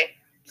say. Exactly.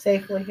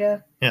 Safely, yeah.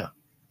 Yeah.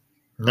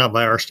 Not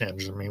by our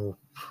standards. I mean,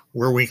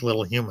 we're weak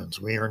little humans.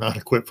 We are not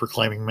equipped for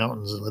climbing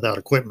mountains without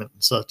equipment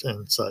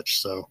and such.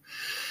 So,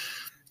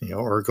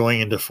 or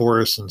going into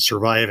forests and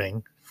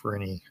surviving for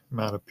any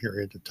amount of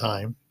period of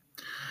time.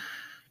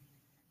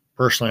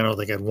 Personally, I don't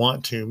think I'd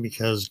want to,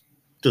 because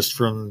just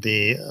from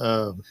the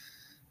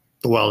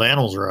wild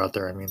animals are out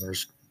there. I mean,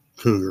 there's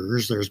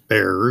cougars, there's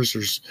bears,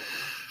 there's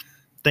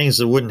things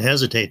that wouldn't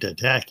hesitate to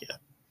attack you.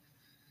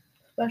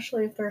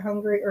 Especially if they're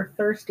hungry or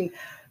thirsty.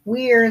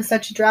 We are in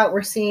such a drought,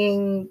 we're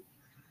seeing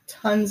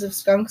tons of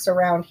skunks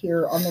around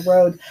here on the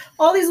road.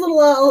 All these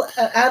little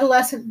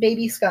adolescent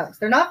baby skunks.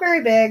 They're not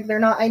very big. They're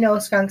not, I know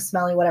skunks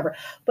smelly, whatever.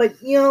 But,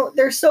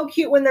 they're so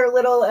cute when they're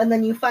little, and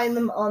then you find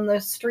them on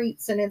the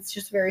streets, and it's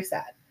just very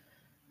sad.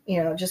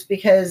 Just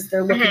because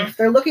they're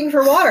looking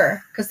for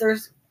water,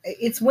 because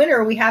it's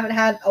winter. We haven't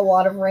had a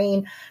lot of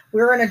rain.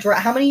 We're in a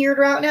drought. How many year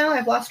drought now?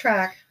 I've lost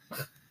track.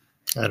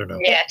 I don't know.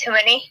 Yeah, too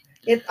many.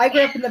 I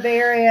grew up in the Bay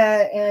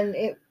Area,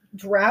 and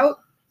drought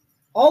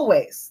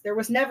always. There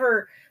was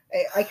never,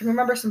 I can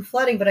remember some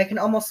flooding, but I can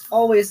almost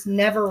always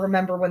never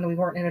remember when we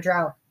weren't in a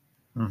drought.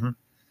 Mm-hmm.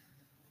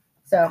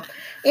 So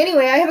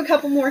anyway, I have a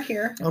couple more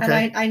here.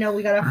 Okay. And I know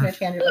we got off on a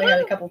tangent, but I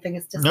got a couple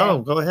things to say. No,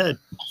 go ahead.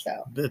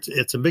 So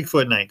it's a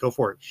Bigfoot night. Go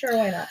for it. Sure,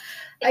 why not?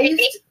 I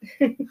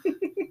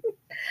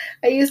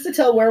used to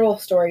tell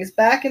werewolf stories.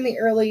 Back in the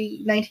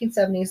early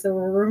 1970s, there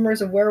were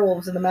rumors of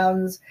werewolves in the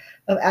mountains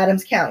of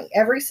Adams County.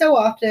 Every so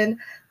often,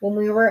 when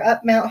we were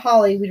up Mount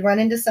Holly, we'd run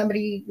into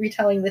somebody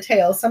retelling the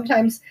tale,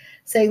 sometimes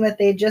saying that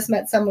they'd just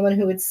met someone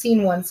who had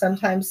seen one,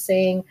 sometimes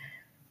saying,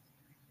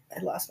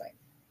 I lost my...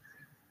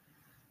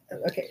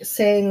 Okay,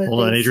 saying that.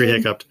 Hold on, Adrian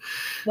hiccuped.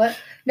 What?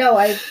 No,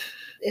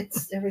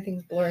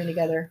 everything's blurring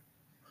together.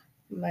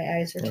 My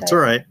eyes are tired. That's all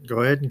right. Go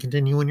ahead and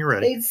continue when you're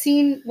ready. They'd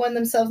seen one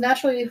themselves.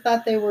 Naturally, they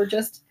thought they were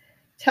just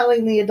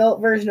telling the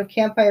adult version of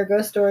campfire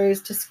ghost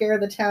stories to scare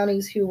the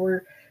townies who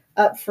were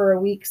up for a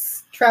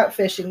week's trout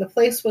fishing. The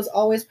place was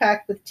always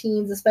packed with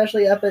teens,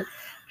 especially up at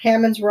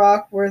Hammond's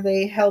Rock, where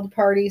they held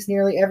parties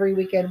nearly every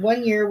weekend.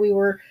 One year, we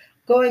were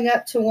going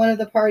up to one of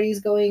the parties,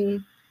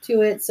 going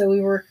to it, so we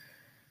were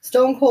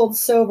stone cold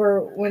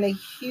sober when a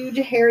huge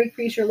hairy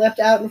creature leapt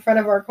out in front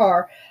of our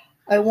car.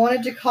 I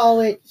wanted to call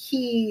it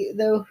he,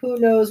 though who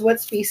knows what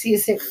sex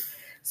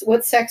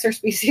or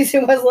species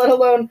it was, let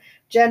alone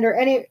gender.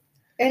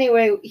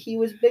 Anyway, he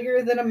was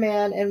bigger than a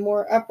man and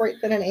more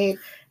upright than an ape,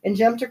 and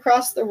jumped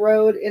across the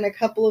road in a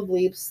couple of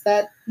leaps.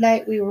 That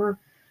night we were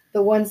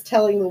the ones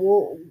telling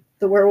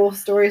the werewolf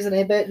stories, and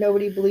I bet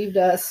nobody believed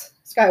us.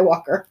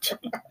 Skywalker.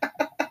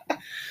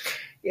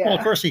 Yeah. Well,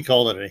 of course he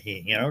called it a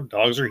he.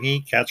 Dogs are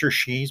he, cats are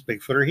she's,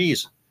 Bigfoot are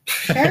he's.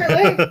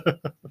 Apparently.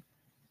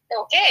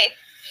 Okay.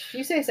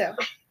 You say so.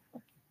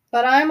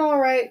 But I'm all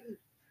right.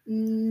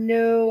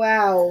 No,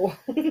 ow.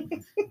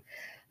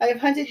 I've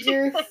hunted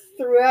deer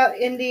throughout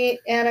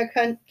Indiana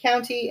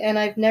County, and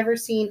I've never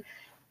seen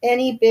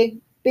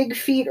any big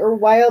feet or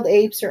wild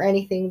apes or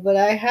anything, but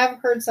I have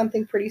heard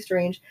something pretty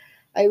strange.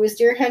 I was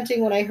deer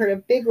hunting when I heard a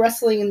big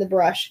rustling in the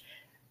brush.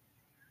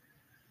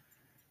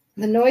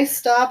 The noise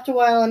stopped a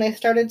while, and I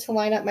started to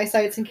line up my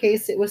sights in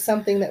case it was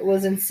something that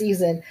was in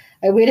season.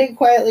 I waited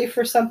quietly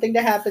for something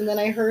to happen, then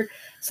I heard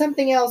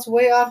something else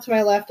way off to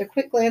my left. A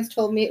quick glance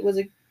told me it was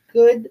a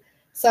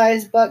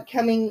good-sized buck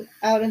coming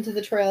out into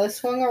the trail. I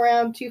swung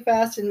around too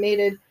fast and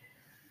made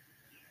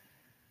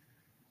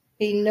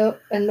a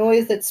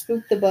noise that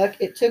spooked the buck.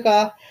 It took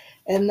off,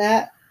 and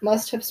that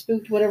must have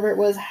spooked whatever it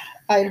was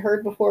I'd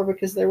heard before,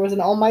 because there was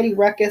an almighty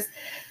ruckus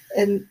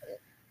in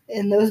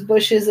those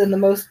bushes, and the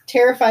most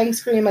terrifying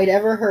scream I'd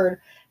ever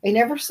heard. I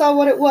never saw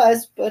what it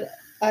was, but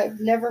I've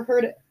never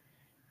heard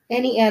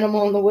any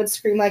animal in the woods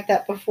scream like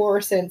that before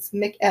or since.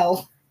 Mick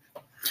L.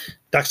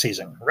 Duck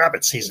season,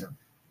 rabbit season,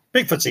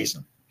 Bigfoot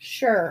season.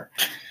 Sure.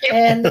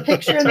 And the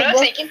picture in the That's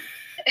what I was book, thinking.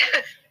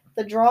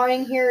 the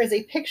drawing here is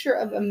a picture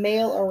of a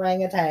male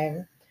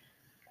orangutan.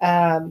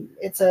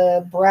 It's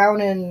a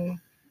brown and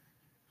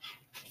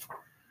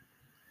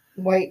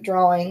white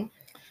drawing.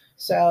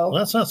 So Well,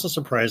 that's not so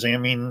surprising. I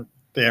mean,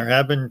 there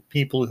have been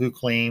people who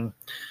claim,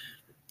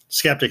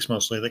 skeptics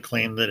mostly, that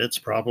claim that it's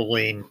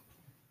probably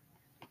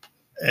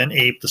an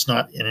ape that's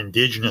not an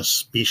indigenous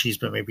species,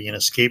 but maybe an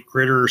escaped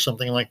critter or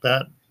something like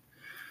that.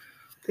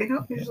 they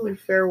don't usually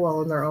fare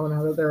well in their own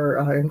other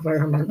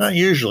environments. Not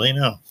usually,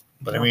 no.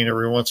 But I mean,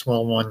 every once in a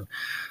while, one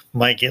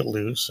might get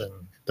loose, and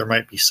there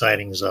might be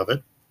sightings of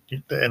it,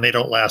 and they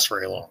don't last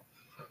very long.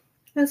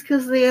 That's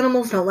because the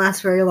animals don't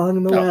last very long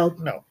in the wild.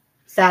 No.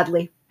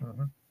 Sadly.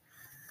 Mm-hmm.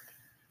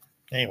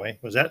 Anyway,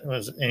 was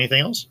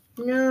anything else?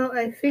 No,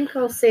 I think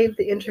I'll save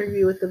the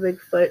interview with the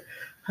Bigfoot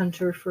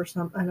hunter for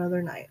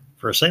another night.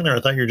 For a second there,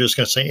 I thought you were just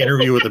going to say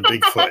interview with a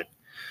Bigfoot.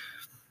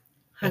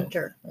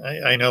 Hunter.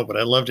 I know, but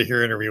I'd love to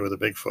hear interview with a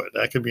Bigfoot.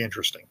 That could be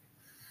interesting.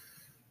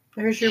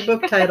 There's your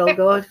book title.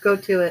 Go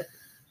to it.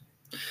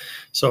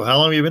 So how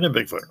long have you been a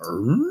Bigfoot?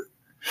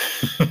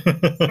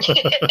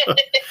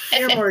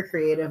 You're more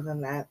creative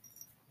than that.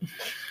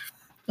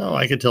 Oh,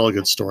 I could tell a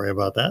good story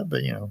about that,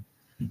 but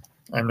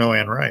I'm no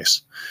Anne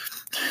Rice.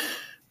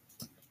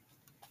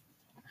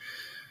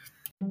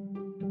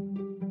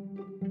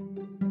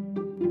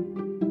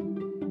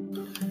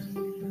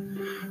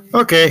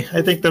 Okay,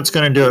 I think that's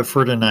going to do it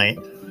for tonight.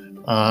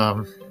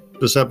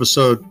 This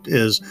episode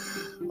is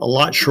a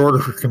lot shorter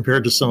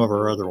compared to some of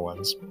our other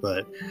ones,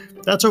 but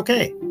that's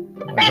okay.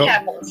 That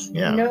happens.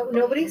 Yeah.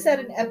 Nobody said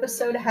an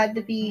episode had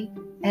to be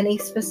any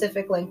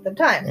specific length of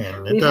time.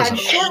 And it We've doesn't.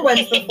 had short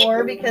ones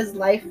before because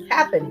life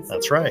happens.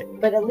 That's right.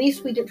 But at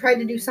least we tried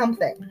to do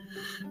something.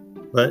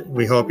 But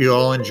we hope you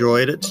all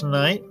enjoyed it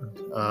tonight.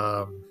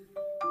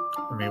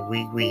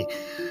 We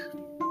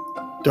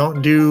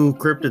don't do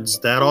cryptids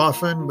that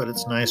often, but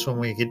it's nice when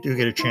we do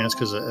get a chance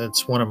because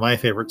it's one of my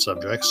favorite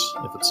subjects,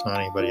 if it's not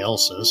anybody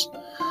else's.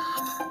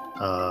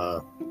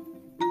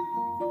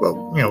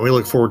 We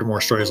look forward to more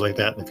stories like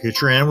that in the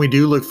future, and we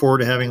do look forward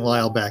to having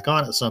Lyle back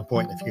on at some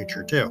point in the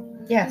future, too.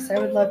 Yes, I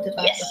would love to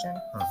talk with him.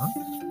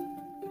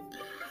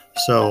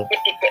 So,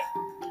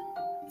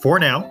 for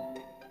now,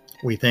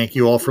 we thank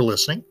you all for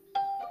listening.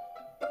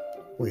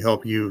 We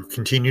hope you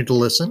continue to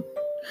listen.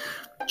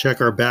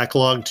 Check our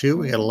backlog, too.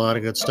 We got a lot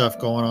of good stuff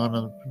going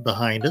on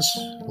behind us.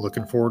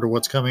 Looking forward to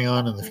what's coming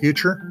on in the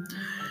future.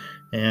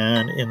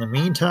 And in the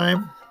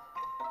meantime,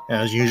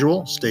 as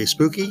usual, stay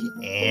spooky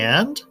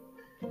and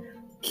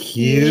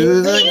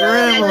cue the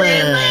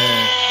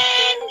gremlin.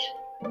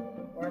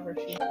 Wherever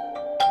she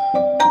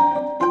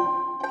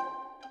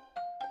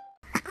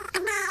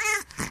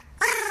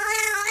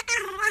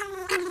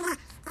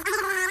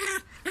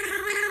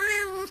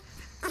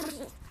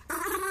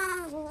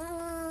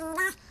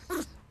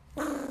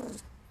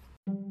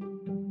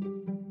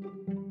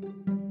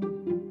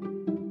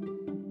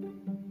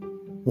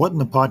What in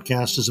the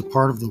Podcast is a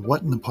part of the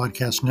What in the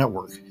Podcast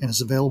network and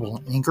is available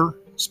on Anchor,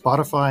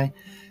 Spotify,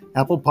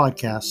 Apple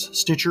Podcasts,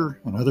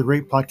 Stitcher, and other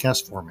great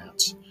podcast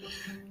formats.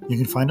 You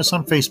can find us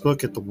on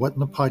Facebook at the What in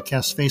the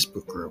Podcast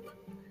Facebook group.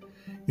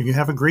 If you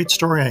have a great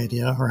story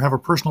idea or have a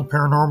personal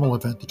paranormal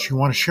event that you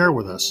want to share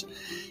with us,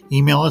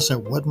 email us at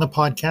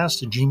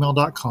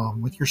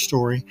whatinthepodcast@gmail.com with your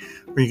story,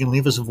 or you can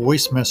leave us a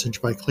voice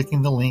message by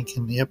clicking the link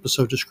in the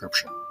episode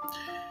description.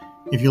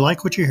 If you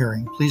like what you're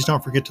hearing, please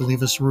don't forget to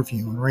leave us a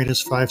review and rate us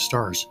 5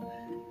 stars.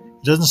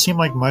 It doesn't seem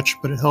like much,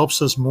 but it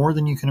helps us more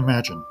than you can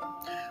imagine.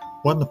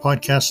 What in the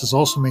Podcast is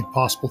also made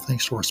possible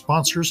thanks to our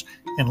sponsors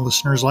and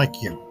listeners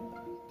like you.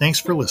 Thanks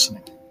for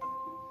listening.